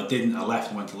about it, but I didn't. I left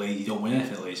and went to Leeds. You don't win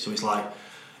anything at Leeds. So it's like,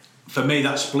 for me,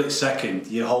 that split second,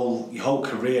 your whole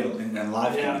career and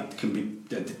life can be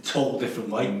a total different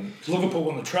way. Liverpool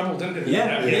won the treble, didn't they?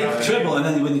 Yeah, treble, and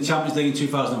then they win the Champions League in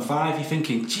 2005. You're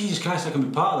thinking, Jesus Christ, I can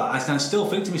be part of that. I still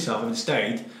think to myself, if I'd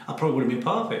stayed, I probably would have been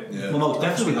part of it. Yeah. Well, most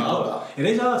definitely. Hard, it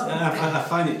is hard, and I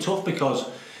find it tough because,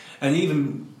 and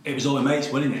even it was all my mates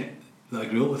winning it that I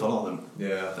grew up with, a lot of them.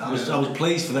 Yeah. I was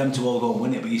pleased for them to all go and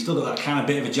win it, but you still got that kind of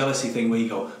bit of a jealousy thing where you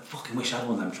go, fucking wish I'd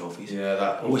won them trophies.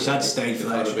 Yeah, I wish I'd stayed for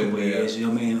that extra couple of years, you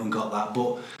know what I mean, and got that.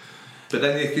 But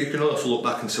then you can also look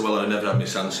back and say, well, I never had my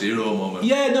San Siro moment.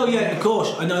 Yeah, of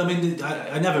course. I know. I mean,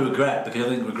 I never regret, because I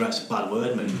think regret's a bad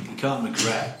word, man. You can't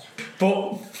regret.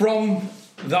 But from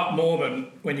that moment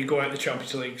when you go out the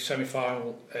Champions League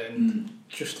semi-final and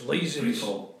just Leeds'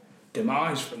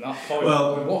 demise from that point.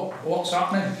 Well, what's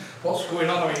happening? What's going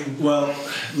on? I mean, well,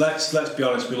 let's be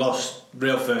honest. We lost.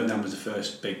 Rio Ferdinand was the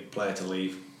first big player to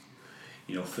leave.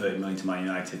 30 million to Man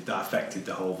United. That affected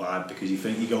the whole vibe, because you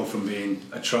think you go from being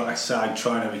a side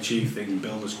trying to achieve things and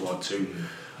build a squad to,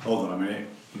 hold on a minute,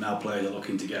 now players are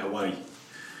looking to get away.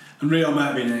 And Rio might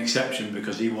have been an exception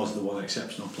because he was the one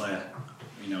exceptional player.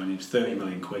 And he was 30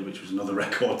 million quid, which was another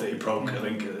record that he broke, I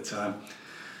think, at the time.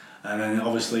 And then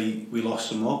obviously we lost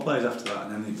some more players after that,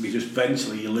 and then we just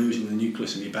eventually you're losing the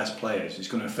nucleus of your best players. It's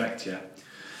going to affect you.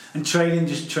 And training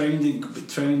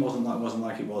wasn't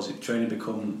like it was. Training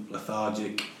become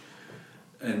lethargic,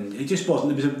 and it just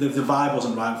wasn't. The vibe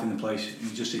wasn't right within the place.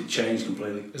 It changed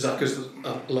completely. Is that because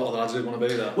a lot of the lads didn't want to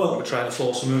be there? Well, we're trying to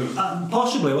force a move.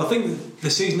 Possibly. Well, I think the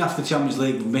season after the Champions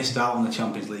League, we missed out on the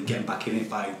Champions League, getting back in it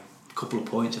by a couple of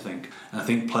points, I think. And I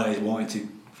think players wanted to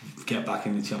get back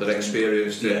in the Champions League. They've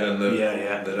experienced it and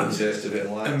they've tasted it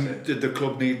and liked it. Did the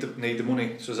club need the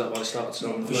money? So is that why they started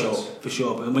selling? For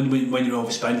sure. But when you're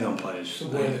overspending on players, the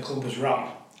way the club was run.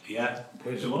 Yeah.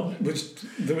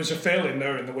 There was a failing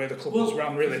there in the way the club was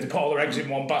run. Really, they put all their eggs in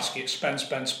one basket,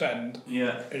 spend.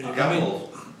 Yeah.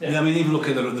 I mean, even look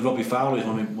at the Robbie Fowler, who's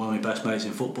one of my best mates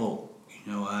in football.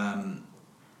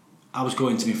 I was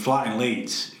going to my flat in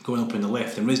Leeds, going up in the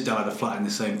lift, and Rizdal had a flat in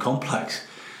the same complex.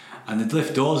 And the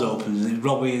lift doors opened, and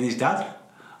Robbie and his dad.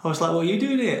 I was like, "What are you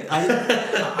doing here?"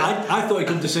 I thought he'd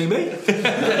come to see me.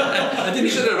 You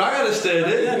should have rang and stayed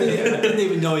in. I didn't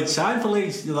even know he'd signed for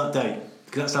Leeds that day,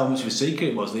 because that's how much of a secret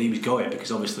it was that he was going.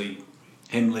 Because obviously,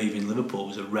 him leaving Liverpool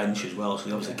was a wrench as well, so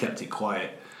he obviously kept it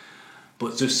quiet.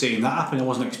 But just seeing that happen, I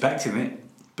wasn't expecting it,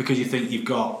 because you think you've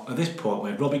got at this point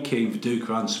with Robbie Keane,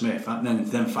 Viduka, and Smith, and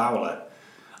then Fowler.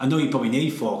 I know you probably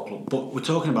need 4 clubs, but we're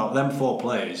talking about them 4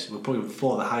 players. We're probably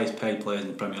 4 of the highest paid players in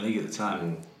the Premier League at the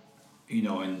time.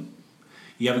 And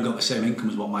you haven't got the same income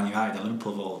as what Man United and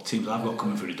Liverpool or teams I've got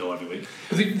coming through the door every week.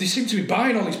 But they seem to be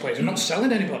buying all these players. They're not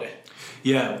selling anybody.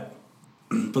 Yeah,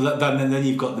 but then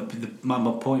you've got my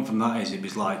point from that is it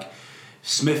was like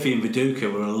Smithy and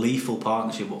Viduka were a lethal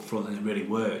partnership up front, and it really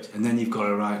worked. And then you've got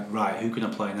to right, who can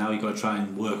I play now? You've got to try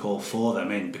and work all 4 of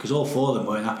them in, because all 4 of them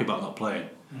weren't happy about not playing.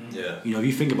 Yeah. If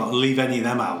you think about leave any of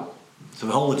them out, so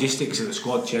the whole logistics of the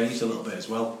squad changed a little bit as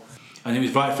well. And it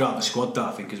was right throughout the squad that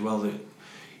I think as well that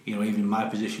even in my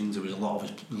positions there was a lot of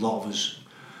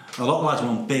lads were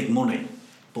on big money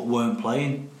but weren't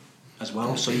playing as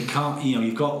well. So you can't,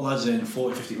 you've got lads earning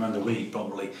 40-50 grand a week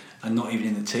probably and not even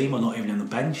in the team or not even on the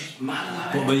bench.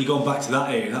 But when you go back to that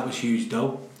area, that was huge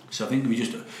dough. So I think we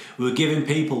were giving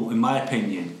people, in my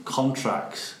opinion,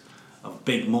 contracts of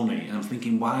big money, and I'm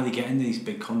thinking, why are they getting these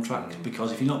big contracts?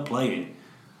 Because if you're not playing,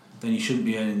 then you shouldn't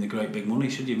be earning the great big money,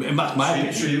 should you? And that's my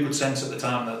opinion. So you would sense at the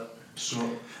time that there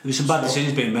was some bad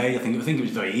decisions being made. I think it was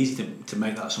very easy to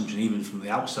make that assumption even from the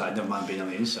outside, never mind being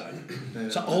on the inside.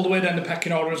 Is that all the way down the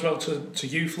pecking order as well to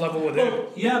youth level?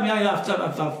 Yeah, I mean,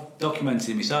 I've documented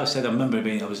it myself. I said I remember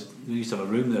we used to have a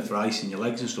room there for icing your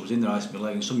legs and stuff. I was in there icing my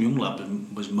legs, and some young lad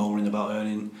was moaning about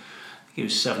earning, I think it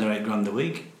was 7 or 8 grand a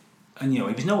week. And he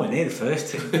was nowhere near the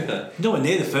first team.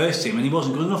 And he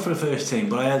wasn't good enough for the first team.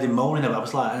 But I heard him moaning about it. I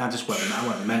was like, and I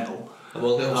went mental. And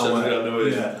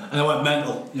I went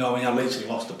mental. When I literally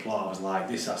lost the plot, I was like,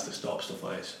 this has to stop stuff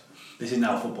like this. This isn't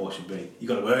how football should be. You've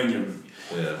got to earn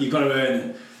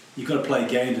you've got to play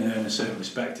games and earn a certain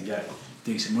respect to get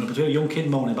decent money. But to a young kid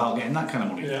moaning about getting that kind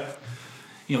of money. Yeah.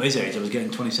 His age, I was getting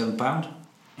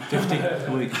 £27.50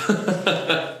 a week.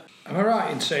 Am I right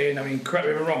in saying, correct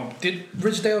me if I'm wrong, did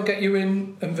Rizdale get you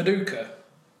in and Viduka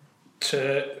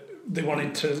they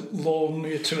wanted to loan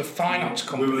you to a finance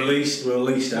company? We were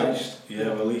leased out. Yeah,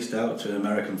 we were leased out to an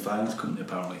American finance company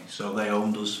apparently. So they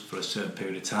owned us for a certain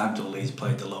period of time till Leeds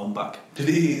played the loan back.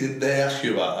 Did they ask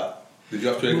you about that? Did you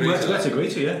have to agree to that? Let's agree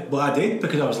to, yeah. But I did,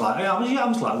 because I was like,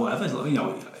 whatever.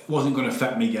 It wasn't going to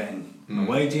affect me getting my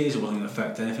wages. It wasn't going to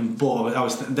affect anything. But I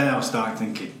was starting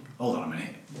thinking, hold on a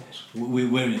minute. we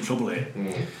were in trouble here.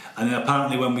 And then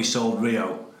apparently when we sold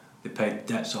Rio, they paid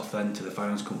debts off then to the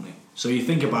finance company. So you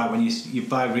think about when you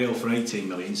buy Rio for 18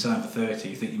 million, sign for 30,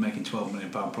 you think you're making £12 million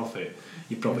profit.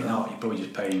 You're probably not. You're probably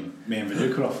just paying me and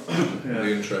Viduka off.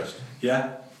 The interest.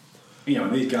 Yeah.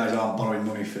 And these guys aren't borrowing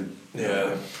money from.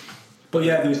 Yeah. But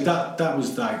yeah, there was that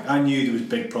was like, I knew there was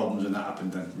big problems when that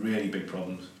happened then, really big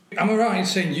problems. Am I right in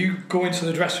saying you go into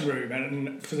the dressing room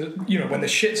and for the, when the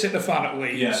shit's hit the fan at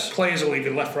Leeds, players are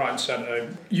leaving left, right and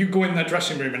centre, you go in that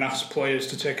dressing room and ask players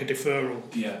to take a deferral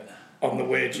on the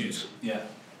wages? Yeah.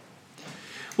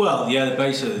 Well,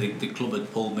 basically the club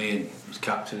had pulled me in as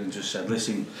captain and just said,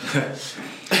 listen, we're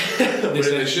in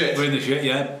the shit. We're in the shit,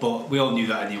 yeah, but we all knew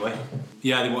that anyway.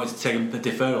 Yeah, they wanted to take a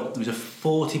deferral. There was a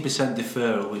 40%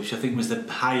 deferral, which I think was the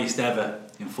highest ever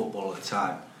in football at the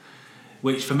time.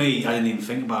 Which for me, I didn't even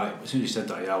think about it. As soon as you said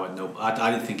that, I went, no,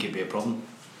 I didn't think it'd be a problem.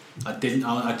 I didn't.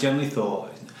 I generally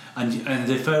thought, and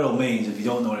deferral means, if you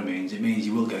don't know what it means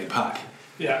you will get it back.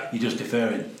 Yeah. You're just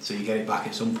deferring, so you get it back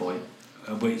at some point,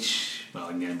 which, well,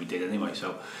 in the end we did anyway,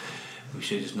 so we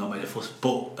should have just not made a fuss.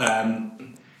 But,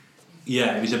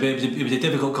 it was a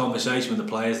difficult conversation with the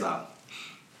players, that.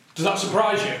 Does that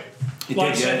surprise you? It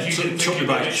did, yeah.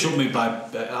 Shook me by,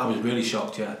 I was really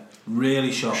shocked, yeah.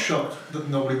 Really shocked. Shocked that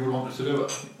nobody would want to do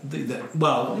it?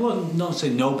 Well, not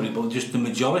saying nobody, but just the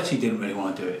majority didn't really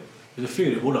want to do it. There's a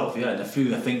few that would have, and a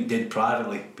few I think did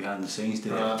privately, behind the scenes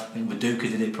did it. I think Viduka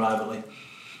did it privately,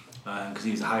 because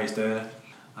he was the highest earner.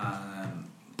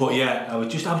 But yeah, I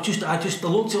looked at all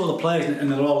the players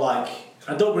and they're all like,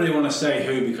 I don't really want to say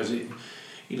who because it,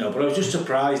 but I was just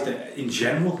surprised that in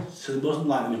general, so it wasn't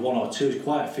like there was one or two, it was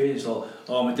quite a few. It's all,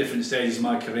 I'm at different stages of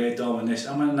my career, Dom, and this.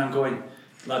 And I'm going,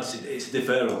 lads, it's a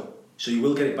deferral, so you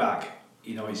will get it back.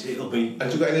 It'll be.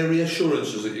 Have you got any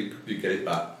reassurances that you get it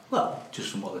back? Well, just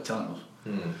from what they're telling us.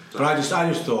 But I just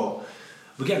thought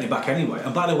we're getting it back anyway.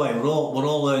 And by the way, we're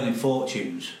all earning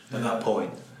fortunes at that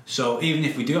point. So even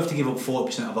if we do have to give up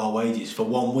 40% of our wages for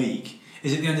 1 week,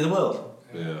 is it the end of the world?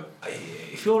 Yeah.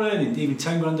 If you're earning even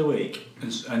 10 grand a week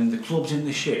and the club's in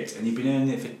the shit and you've been earning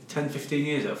it for 10, 15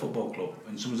 years at a football club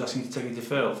and someone's asking you to take a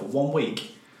deferral for 1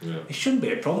 week, it shouldn't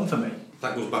be a problem for me.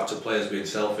 That goes back to players being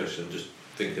selfish and just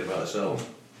thinking about themselves.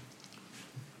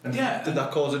 And did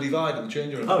that cause a divide in the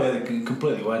changing room? Oh yeah, they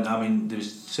completely went. I mean, there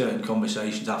was certain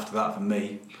conversations after that for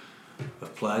me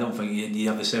of play. I don't think you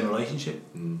have the same relationship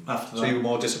after that. So you were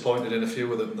more disappointed in a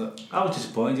few of them? I was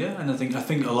disappointed, yeah, and I think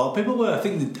a lot of people were. I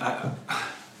think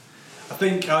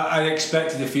I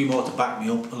expected a few more to back me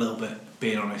up a little bit.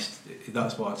 Being honest,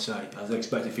 that's what I'd say. I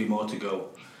expected a few more to go,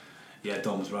 yeah,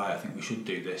 Dom's right. I think we should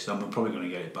do this. I'm probably going to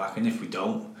get it back, and if we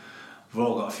don't, we've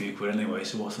all got a few quid anyway.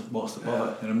 So what's the bother? You know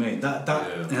what I mean?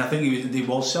 And I think he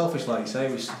was selfish, like you say.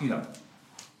 It was,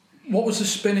 What was the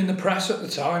spin in the press at the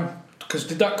time? Because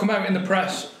did that come out in the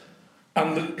press,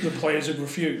 and the players had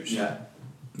refused? Yeah.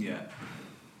 And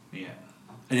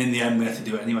in the end, we had to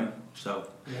do it anyway. So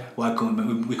why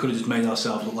couldn't we could have just made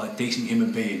ourselves look like decent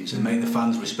human beings and make the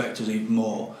fans respect us even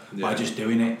more by just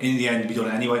doing it. In the end, we done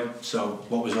it anyway. So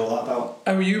what was all that about?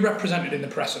 And were you represented in the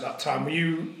press at that time?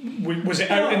 Was it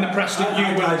out in the press that you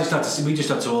were? We just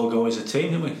had to all go as a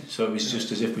team, didn't we? So it was just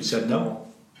as if we'd said no.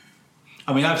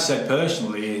 I mean, I've said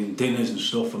personally in dinners and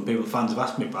stuff, when fans have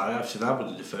asked me about it, I've said I would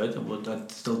have deferred.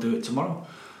 I'd still do it tomorrow.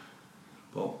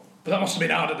 But that must have been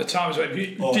hard at the time. So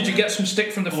did you get some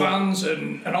stick from the fans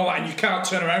and all that? And you can't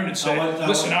turn around and say,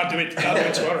 "Listen, I'll do it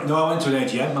tomorrow." No, I went to an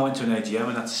AGM.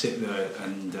 And had to sit there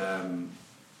and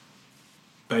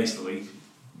basically,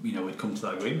 we'd come to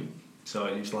that agreement. So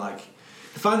it was like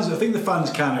the fans. I think the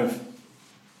fans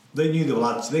they knew the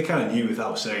lads. They kind of knew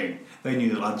without saying. They knew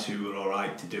the lads who were all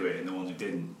right to do it and the ones who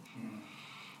didn't.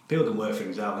 People can work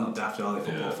things out. They're not daft, are they,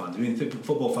 football fans? I mean,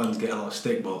 football fans get a lot of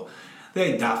stick, but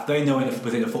they ain't daft. They know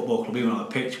within a football club, even on a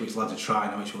pitch, which lads are trying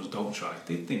and which ones don't try.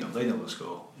 They know the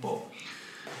score. But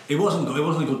it wasn't good. It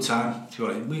wasn't a good time.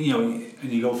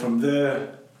 And you go from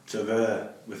there to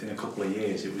there within a couple of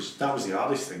years. That was the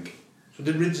hardest thing. So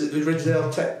did Ridsdale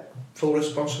take full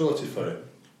responsibility for it?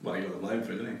 Well, he got the blame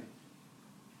for it, didn't he?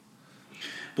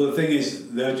 But the thing is,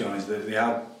 John, is that they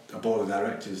had a board of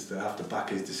directors that have to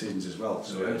back his decisions as well.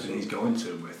 So everything he's going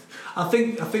to him with. I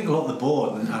think a lot of the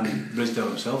board and Ridsdale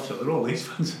himself, so they're all Leeds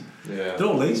fans. Yeah. They're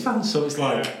all Leeds fans, so it's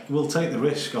like we'll take the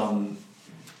risk on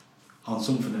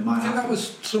something that might happen. I think that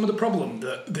was some of the problem,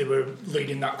 that they were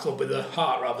leading that club with their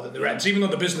heart rather than the Reds, even though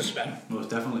they're businessmen. Most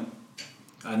definitely.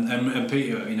 And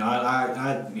Peter,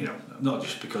 I not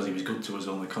just because he was good to us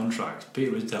on the contract.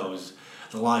 Peter Ridsdale was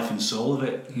the life and soul of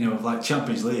it, like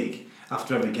Champions League.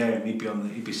 after every game,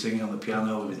 he'd be singing on the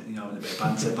piano, with, you know, having a bit of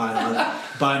banter,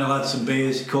 buying the lads some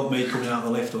beers. He caught me coming out of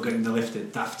the lift or getting the lift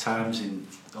at daft times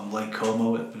on Lake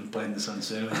Como, playing the San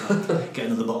Siro, get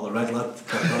another bottle of Red Lad.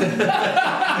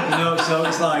 You know, so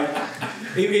it's like,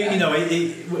 he,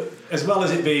 as well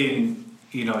as it being,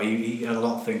 you know, he had a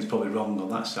lot of things probably wrong on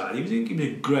that side. He was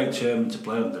a great chairman to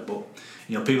play under, but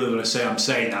you know, people are going to say I'm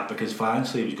saying that because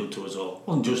financially he was good to us all. It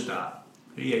wasn't just that.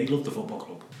 Yeah, he loved the football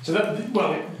club. So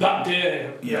that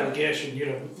day relegation, you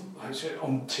know, like I said,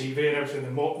 on TV and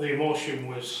everything, the emotion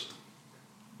was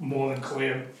more than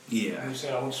clear. Yeah. You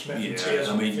said Alan Smith and tears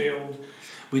on the field.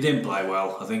 We didn't play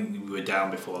well. I think we were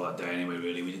down before that day anyway.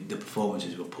 Really, the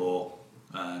performances were poor,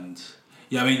 and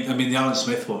yeah, I mean the Alan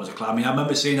Smith one was a class. I mean, I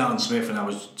remember seeing Alan Smith and I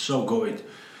was so gutted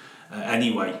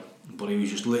anyway, but he was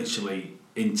just literally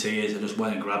in tears. I just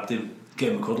went and grabbed him,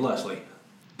 gave him a cuddle actually,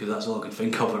 because that's all I could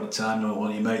think of at the time. Knowing one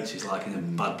of your mates is like in a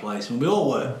bad place, and we all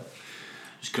were.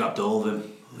 Just grabbed all of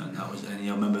him, and that was. And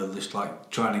I remember just like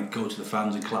trying to go to the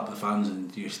fans and clap the fans,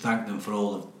 and you just thank them for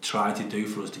all they've tried to do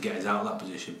for us to get us out of that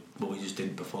position. But we just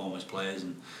didn't perform as players,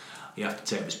 and you have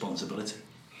to take responsibility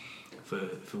for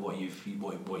what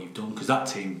you've done, because that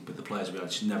team with the players we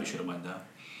had never should have went down.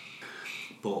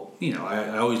 But you know,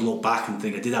 I always look back and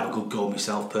think I did have a good goal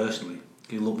myself personally.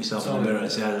 I look myself in the mirror and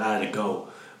say I had a go,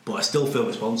 but I still feel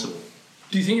responsible.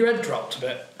 Do you think your head dropped a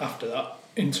bit after that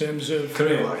in terms of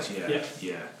career-wise?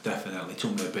 Yeah, definitely. It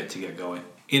took me a bit to get going.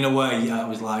 In a way, I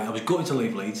was gutted to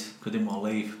leave Leeds because I didn't want to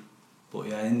leave. But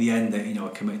yeah, in the end, you know, I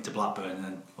committed to Blackburn, and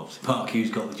then obviously Mark Hughes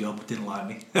got the job, but didn't like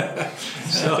me.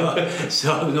 so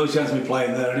there was no chance of me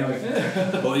playing there anyway.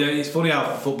 But yeah, it's funny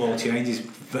how football changes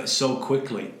so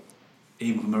quickly,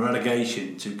 even from a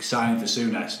relegation to signing for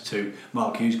Souness to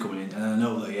Mark Hughes coming in, and I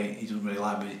know that he doesn't really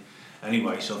like me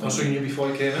anyway. So I you before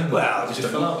he came in. Well,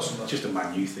 just a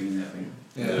Man U thing, isn't it? I think.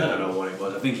 Yeah. I don't know what it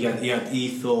was. I think he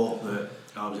thought that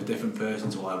I was a different person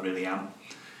to what I really am.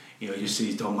 You know, you just see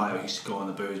his Don Mayo used to go on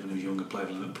the booze when he was younger, played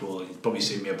for Liverpool. He'd probably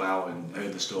seen me about and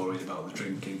heard the stories about the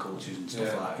drinking cultures and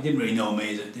stuff like that. He didn't really know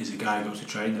me as a guy who goes to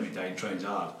train every day and trains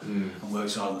hard and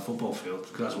works hard on the football field,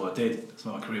 because that's what I did. That's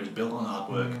what my career was built on,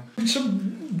 hard work.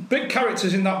 Some big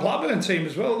characters in that Blackburn team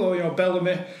as well, though. You know,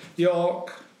 Bellamy,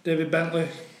 York, David Bentley,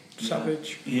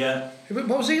 Savage. Yeah.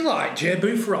 What was he like? Jay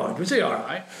Boothroyd, was he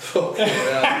alright? Well,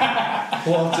 I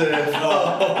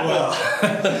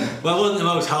wasn't the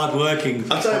most hard working.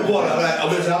 I'll tell you what, right, I'm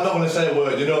not going to say a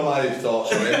word, you know my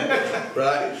thoughts on it,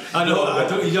 right? I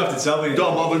know, you don't have to tell me.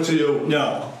 Don't bother to you.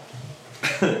 No.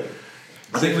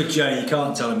 I think with Jay, you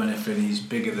can't tell him anything. He's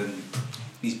bigger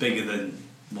than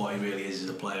what he really is as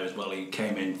a player as well. He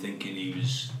came in thinking he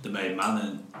was the main man,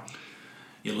 and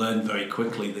you learn very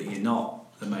quickly that you're not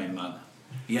the main man.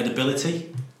 He had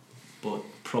ability, but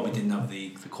probably didn't have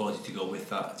the quality to go with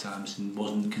that at times, and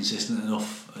wasn't consistent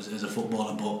enough as a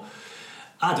footballer. But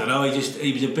I don't know,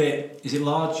 he was a bit, is it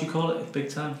large you call it, big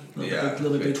time?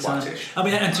 Little bit time. I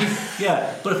mean,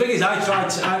 but the thing is, I tried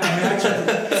to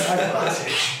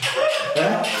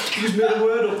you just made a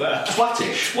word up there.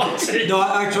 Twattish. No,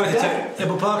 I tried to take.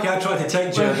 But Parky, I tried to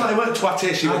take Jay. Well, I weren't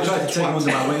twattish. I tried to take him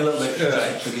under my wing a little bit.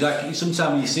 Because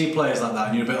sometimes when you see players like that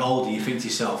and you're a bit older, you think to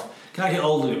yourself, can I get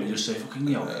hold of him and just say, fucking,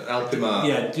 you know, help him out?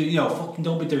 Yeah, fucking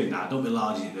don't be doing that. Don't be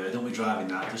large there. Don't be driving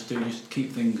that. Just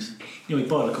keep things. You know, he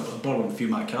borrowed a few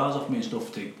of my cars off me and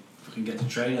stuff to fucking get to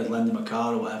train. I'd lend him a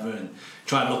car or whatever and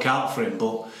try and look out for him.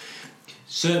 But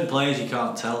certain players you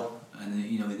can't tell. And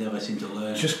you know, they never seem to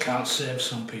learn. You just can't save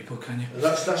some people, can you?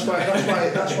 That's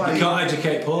why. You can't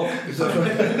educate Paul. Oh, to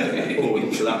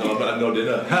that no, I've no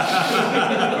dinner.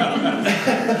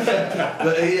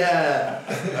 But yeah,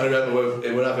 I remember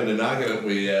we were having an argument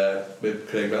with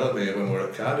Craig Bellamy when we were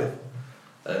at Cardiff,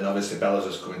 and obviously Bella's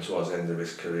just coming towards the end of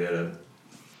his career, and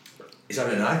he's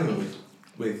having an argument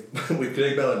with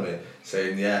Craig Bellamy,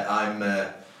 saying, "Yeah, I'm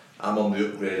on the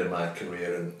upgrade of my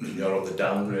career, and you're on the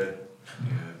downgrade."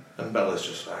 Yeah. And Bella's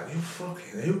just like,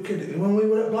 are you kidding? When we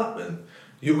were at Blackburn,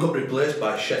 you got replaced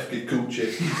by Shefki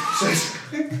Kuchi.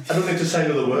 I don't need to say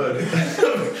another word.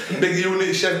 Big unit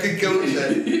Shefki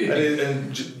Kuchi.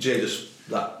 And Jay just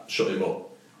shut him up.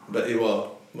 But he was,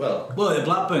 well, at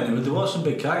Blackburn, there was some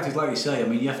big characters, like you say. I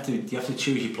mean, you have to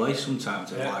choose your place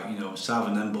sometimes. Yeah. Like, you know, Sav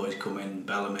and them boys come in,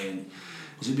 Bellamy, and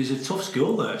it was a tough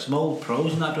school there. Some old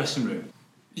pros in that dressing room.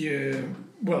 Yeah,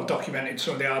 well documented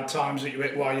some of the hard times that you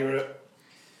hit while you were at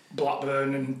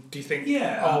Blackburn, and do you think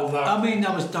all that? I mean,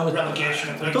 that was relegation.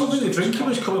 I don't think the drinking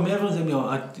was coming. Everyone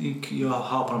think you're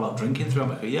harping about drinking throughout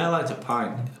my career. Yeah, I liked a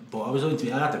pint, but I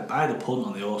had a punt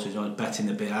on the horses. I was betting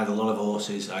a bit. I had a lot of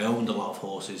horses. I owned a lot of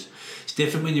horses. It's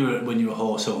different when you're a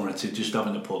horse owner to just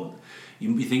having a punt.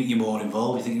 you think you're more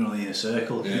involved, you think you're only in a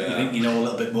circle, you think you know a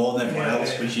little bit more than everyone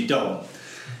else, which you don't.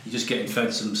 You're just getting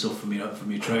fed some stuff from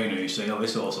your trainer who say,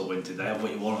 this horse will win today, have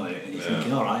what you want on it, and you're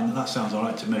thinking, alright, that sounds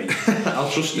alright to me.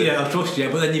 I'll trust you. Yeah, I'll trust you,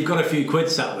 but then you've got a few quid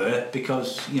sat there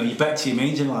because you bet to your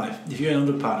means in life. If you're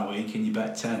earning £100 a week and you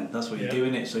bet 10, that's what you're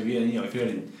doing it. So if you're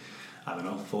earning, I don't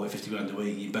know, 40, 50 grand a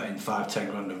week, you're betting 5, 10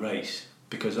 grand a race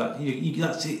because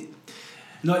that's it.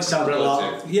 No, it sounds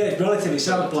relative. It's relative. It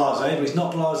sounds blasé, but it's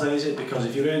not blasé, is it? Because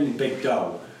if you're earning big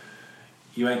dough,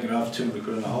 you ain't going to have 200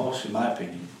 quid on a horse, in my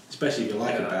opinion. Especially if you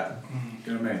like a bet.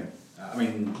 You know what I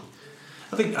mean?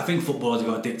 I think footballers have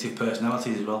got addictive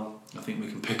personalities as well. I think we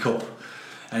can pick up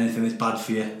anything that's bad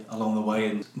for you along the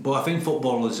way. But I think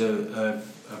footballers are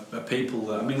people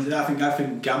that, I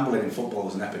think gambling in football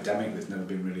is an epidemic that's never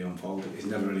been really unfolded. It's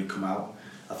never really come out.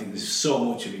 I think there's so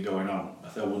much of it going on. I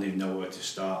wouldn't even know where to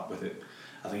start with it.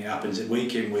 I think it happens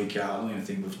week in, week out. I don't even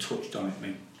think we've touched on it.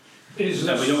 We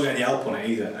don't get any help on it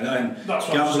either. And that's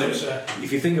what gambling, I was going to say.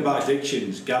 if you think about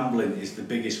addictions, gambling is the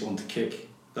biggest one to kick.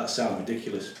 That sounds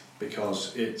ridiculous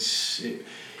because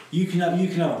you can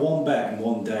have one bet in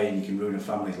one day and you can ruin a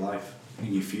family's life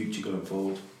in your future going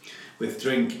forward. With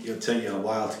drink, it'll take you a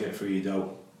while to get through your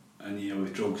dough, and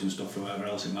with drugs and stuff or whatever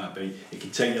else it might be, it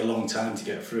can take you a long time to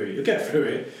get through it. You'll get through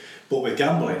it, but with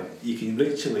gambling, you can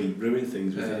literally ruin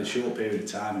things within a short period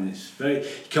of time, and you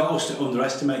can't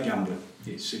underestimate gambling.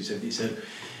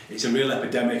 It's a real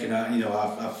epidemic, and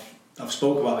I've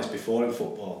spoke about this before in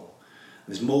football.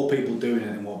 There's more people doing it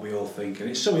than what we all think, and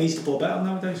it's so easy to put a bet on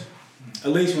nowadays.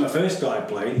 At least when I first started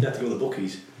playing, you had to go to the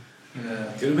bookies.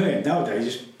 Yeah. Do you know what I mean? Nowadays,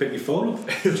 you just pick your phone up.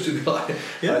 It used to be like,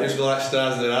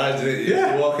 stars in their eyes, didn't it? You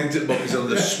walk into bookies on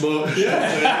the smoke.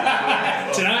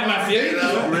 Tonight, Matthew,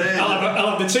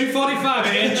 I'll have the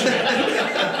 245 inch.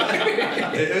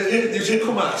 You should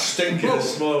come out stinking of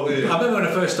smoke. I remember when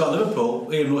I first started Liverpool,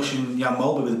 Ian Rush and Jan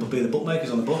Mulby would be the bookmakers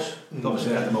on the bus. Obviously,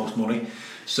 they had the most money.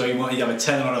 So you wanted to have a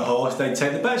tenner on a horse, they'd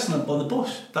take the best on the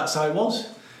bus. That's how it was.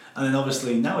 And then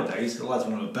obviously nowadays, the lads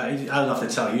want to bet. I don't have to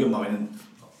tell you I'm having,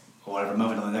 or whatever, I'm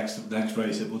having on the next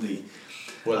race at Woody.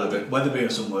 Weatherby or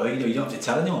somewhere. You don't have to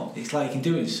tell anyone. It's like you can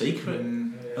do it in secret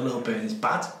a little bit, and it's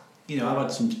bad. I've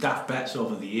had some daft bets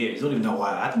over the years. I don't even know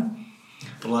why I had them.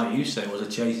 But like you say, was I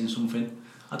chasing something?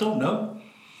 I don't know.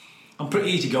 I'm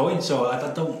pretty easygoing, so I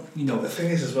don't, The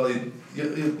thing is as well, you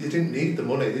didn't need the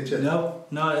money, did you? No,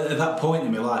 at that point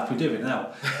in my life, we do it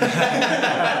now. But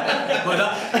at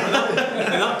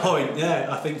that point,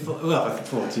 I think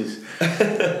 40s.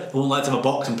 I wouldn't like to have a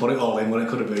box and put it all in when it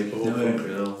could have been.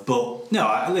 But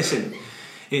no, listen,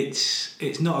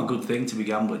 it's not a good thing to be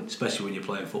gambling, especially when you're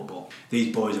playing football.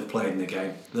 These boys have played in the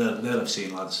game. They'll have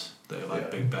seen lads that have had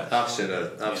big bets. I've seen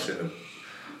them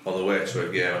on the way to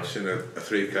a game. I've seen a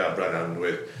 3-car Brennan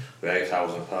with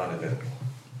 £8,000 in it.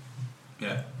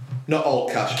 Yeah. Not all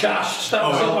cash. That's what I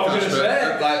was going to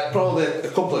say. Like probably a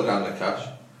couple of grand of cash.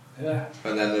 Yeah.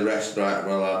 And then the rest,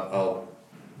 I'll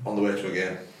on the way to a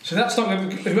game. So that's not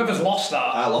whoever's lost that.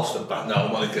 I lost a bet. No,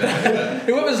 money.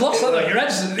 Whoever's lost that, though, your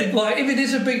head's like if it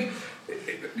is a big.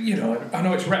 I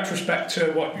know it's retrospect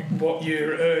to what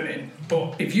you're earning,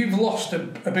 but if you've lost a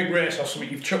big race or something,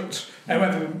 you've chucked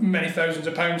however many thousands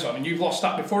of pounds on, and you've lost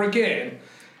that before a game,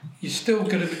 you're still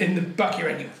going to, in the back of your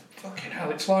head, fucking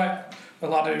hell, it's like a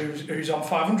lad who's on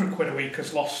 500 quid a week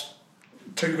has lost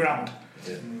 £2 grand.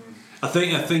 Yeah. I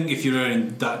think if you're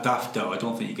earning that daft dough, I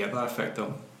don't think you get that effect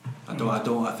though.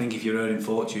 I think if you're earning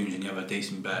fortunes and you have a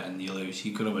decent bet and you lose,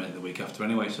 you could have won it the week after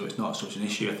anyway, so it's not such an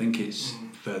issue. I think it's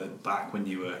further back when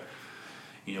you were,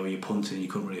 you're punting and you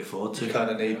couldn't really afford to. You kind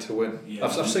of need to win. Yeah.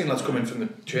 I've seen lads come in from the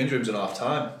change rooms at half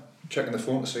time, checking the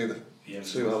phone to see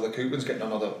how the Cooper's getting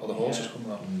on, or the horses coming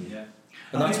on. Yeah.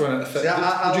 And that's when it affected.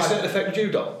 Would you say it affected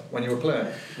you, Dom, when you were playing?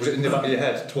 Was it in the back of your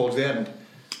head towards the end?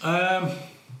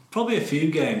 Probably a few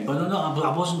games, but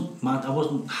I wasn't mad.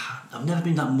 I've never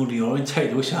been that money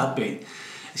orientated. I wish I had been.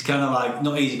 It's kind of like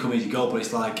not easy come, easy go, but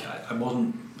it's like I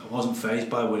wasn't fazed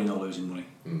by winning or losing money.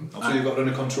 So you've got it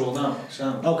under control now,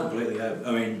 Sam? Oh, completely. Yeah.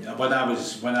 I mean, when I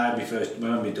had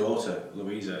my daughter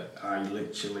Louisa, I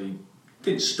literally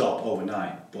didn't stop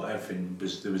overnight, but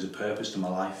there was a purpose to my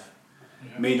life.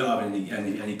 Yeah. Me not having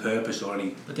any purpose or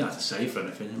any, I didn't have to save for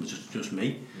anything. It was just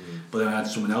me. But then I had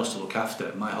someone else to look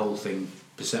after. My whole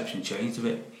perception changed a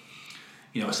bit.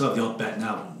 I still have the odd bet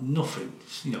now. Nothing.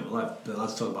 Like the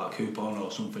lads talk about a coupon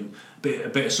or something. A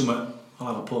bit of something. I'll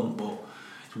have a punt, but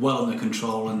it's well under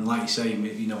control. And like you say,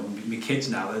 my kids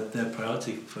now, they're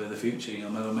priority for the future.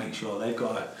 I'm going to make sure they've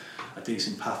got a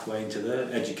decent pathway into their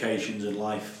educations and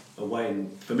life away.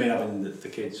 And for me, having the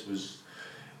kids was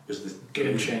the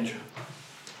game changer.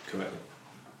 Correct.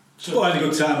 So I had a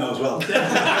good time though as well.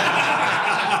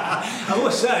 I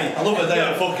must say, I love a day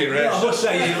at a fucking race. I must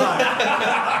say, you're right.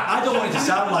 I don't want it to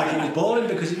sound like it was boring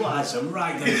because it had some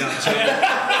right days at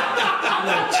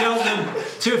Cheltenham.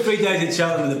 2 or 3 days in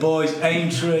Cheltenham with the boys,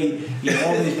 Aintree,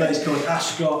 all these places called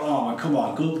Ascot. Oh man, come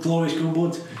on, glorious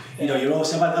Gunwood. You're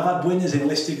also. I've had winners in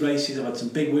listed races. I've had some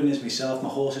big winners myself. My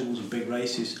horses won some big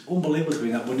races. Unbelievable to be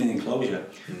in that winning enclosure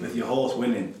with your horse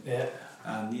winning. Yeah.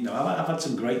 And I've had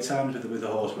some great times with the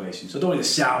horse racing. So I don't want it to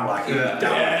sound like it.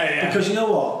 Because you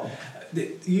know what,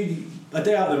 a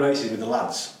day out of the races with the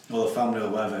lads or the family or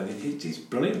whatever, it's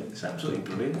brilliant. It's absolutely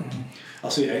brilliant. I'll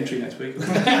see you at Aintree next week.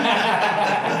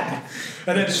 And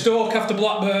then Stoke after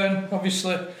Blackburn,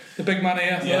 obviously. The big man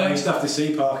here. Yeah, I used to have to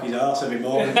see park his arse every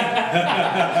morning.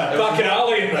 Back in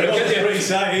Harley. It wasn't pretty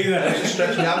sight either. I used to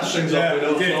stretch my hamstrings off with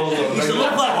He used to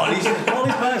love that one. He used to pull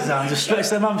his pants down and just stretch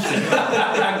them hamstrings.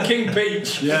 And King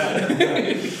Beach. Yeah.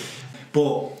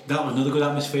 But that was another good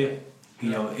atmosphere.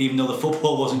 Even though the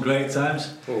football wasn't great at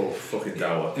times. Oh, fucking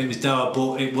dour. It was dour,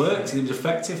 but it worked. It was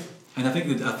effective. And I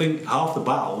think half the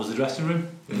battle was the dressing room.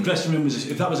 The dressing room was.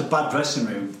 If that was a bad dressing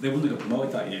room, they wouldn't have got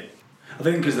promoted that year. I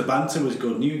think because the banter was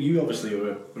good. And you obviously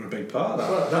were a big part of that.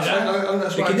 Well,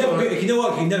 that's why. It can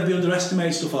never be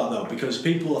underestimated stuff like that though, because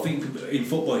people, I think in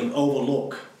football, you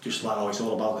overlook just like it's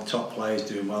all about the top players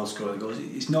doing well, scoring goals.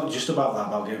 It's not just about that.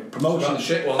 About getting promotion. It's about the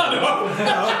shit ones.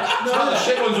 It's about the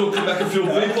shit ones who can make a few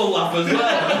people laugh as well.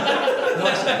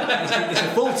 It's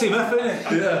a full team effort,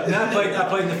 isn't it? Yeah. I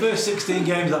played in the first 16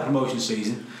 games of that promotion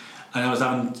season. And I was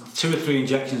having 2 or 3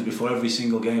 injections before every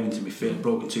single game into my feet. I'd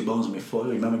broken 2 bones in my foot. I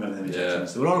remember them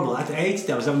injections. They were horrible. I hated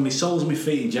it. I was having my soles of my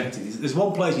feet injected. There's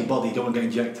one place in your body you don't want to get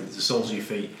injected. It's the soles of your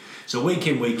feet. So week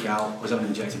in, week out, I was having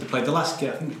injected. I played the last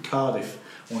game, I think Cardiff,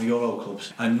 one of your old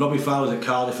clubs. And Robbie Fowler was at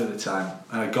Cardiff at the time.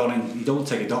 And I'd gone in. You don't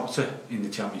take a doctor in the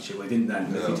Championship. Well, they didn't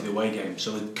then. They went to the away game.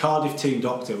 So the Cardiff team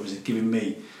doctor was giving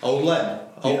me... Old Len?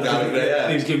 Old guy,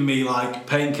 He was giving me like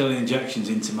painkilling injections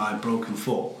into my broken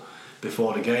foot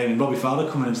before the game, and Robbie Fowler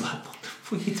coming in and was like, what the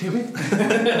fuck are you doing?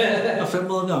 I thought,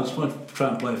 well no, I just want to try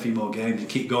and play a few more games and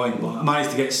keep going, but I managed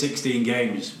to get 16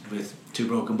 games with 2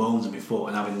 broken bones in my foot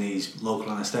and having these local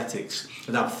anaesthetics.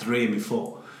 I'd have 3 in my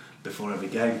foot before every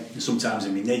game, and sometimes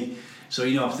in my knee. So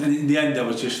in the end I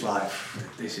was just like,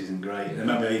 this isn't great. And I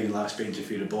remember even speaking to a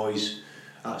few of the boys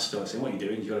at the store saying, what are you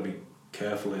doing? You've got to be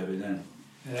careful here then,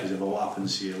 because of what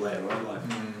happens to you later on in life.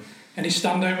 Any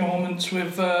standout moments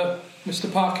with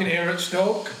Mr. Parkin here at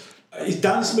Stoke? His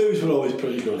dance moves were always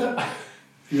pretty good.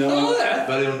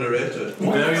 Very underrated.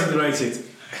 Very underrated.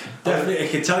 Definitely, I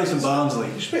can tell you from Barnsley.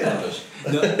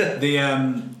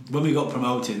 When we got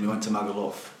promoted, we went to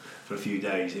Magaluf for a few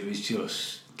days. It was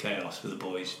just chaos for the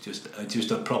boys. Just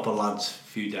a proper lads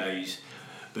few days.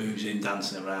 Boozing,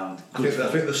 dancing around. I think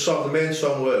the main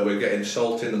song we're getting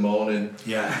salty in the morning.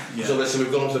 Yeah. So listen, we've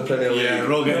gone up to the Premier League. Yeah,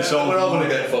 we're all getting salty. We're all going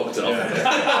to get fucked up.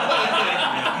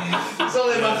 It's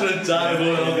only a matter of time.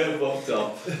 We're all getting fucked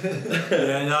up.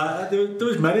 There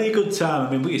was many good time.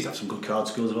 I mean, we used to have some good card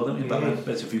schools as well, didn't we? Back then,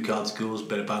 a few card schools,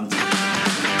 bit of banter.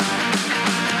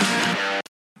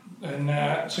 And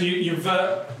so you've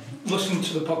listened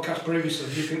to the podcast previously.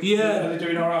 Do you think they're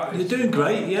doing all right? They're doing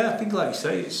great. Yeah, I think, like you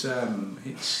say,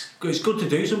 it's good to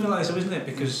do something like this, isn't it?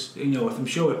 Because if I'm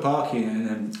sure with Parky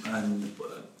and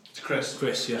it's Chris.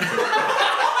 Chris, yeah.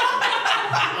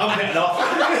 I'm getting off.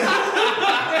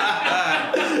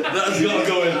 That's got to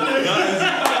go in.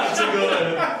 That's got to go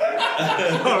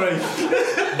in. Sorry.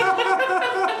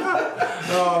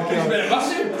 Oh, it's been a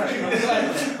massive impression on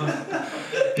the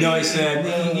No, it's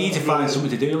you need to find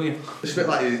something to do, don't you? It's a bit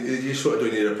like you're sort of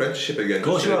doing your apprenticeship again. Of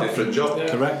course, you are. A different job. Yeah.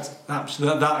 Correct.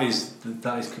 Absolutely. That is.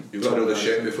 You've got to do the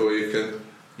shit before you can.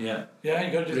 Yeah,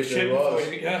 you got to do the shit before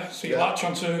you. So you latch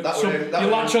onto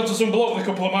some bloke with a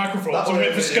couple of microphones and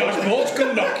wait for Sky Sports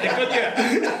come knocking, could you?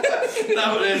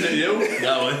 That would end at you.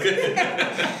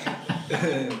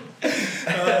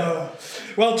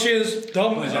 Well, cheers,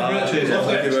 Dom. Cheers,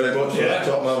 thank you very much for that,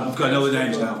 top man. I've got no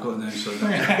names now. I've got names. So You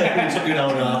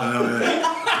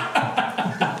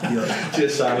know.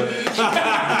 Cheers, Simon.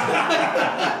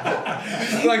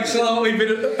 Thanks a lot. We've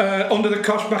been under the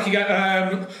cosh back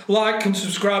again. Like and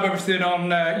subscribe everything on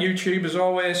YouTube as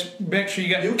always. Make sure you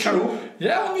get YouTube.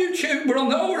 Yeah, on YouTube. We're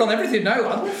on everything now,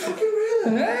 lad. We're fucking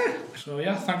really. Yeah. So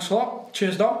yeah, thanks a lot.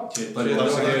 Cheers, Dom. Cheers.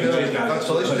 Thanks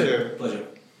for listening. Pleasure.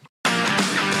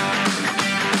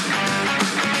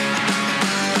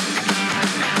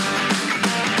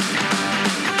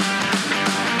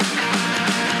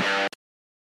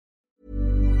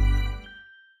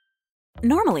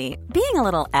 Normally, being a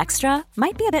little extra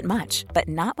might be a bit much, but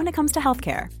not when it comes to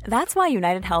healthcare. That's why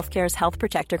United Healthcare's Health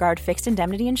Protector Guard fixed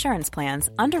indemnity insurance plans,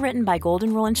 underwritten by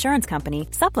Golden Rule Insurance Company,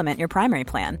 supplement your primary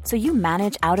plan so you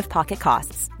manage out-of-pocket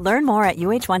costs. Learn more at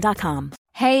uh1.com.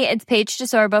 Hey, it's Paige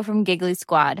DeSorbo from Giggly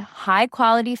Squad. High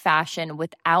quality fashion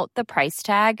without the price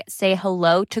tag. Say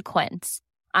hello to Quince.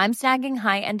 I'm snagging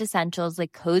high-end essentials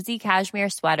like cozy cashmere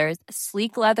sweaters,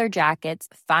 sleek leather jackets,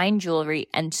 fine jewelry,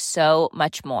 and so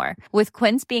much more. With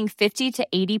Quince being 50 to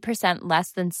 80%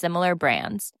 less than similar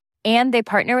brands. And they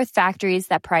partner with factories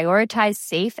that prioritize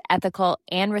safe, ethical,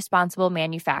 and responsible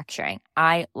manufacturing.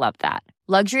 I love that.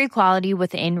 Luxury quality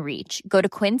within reach. Go to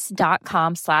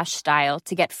quince.com/style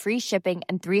to get free shipping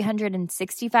and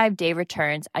 365-day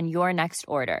returns on your next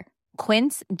order.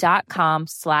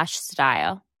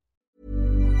 Quince.com/style.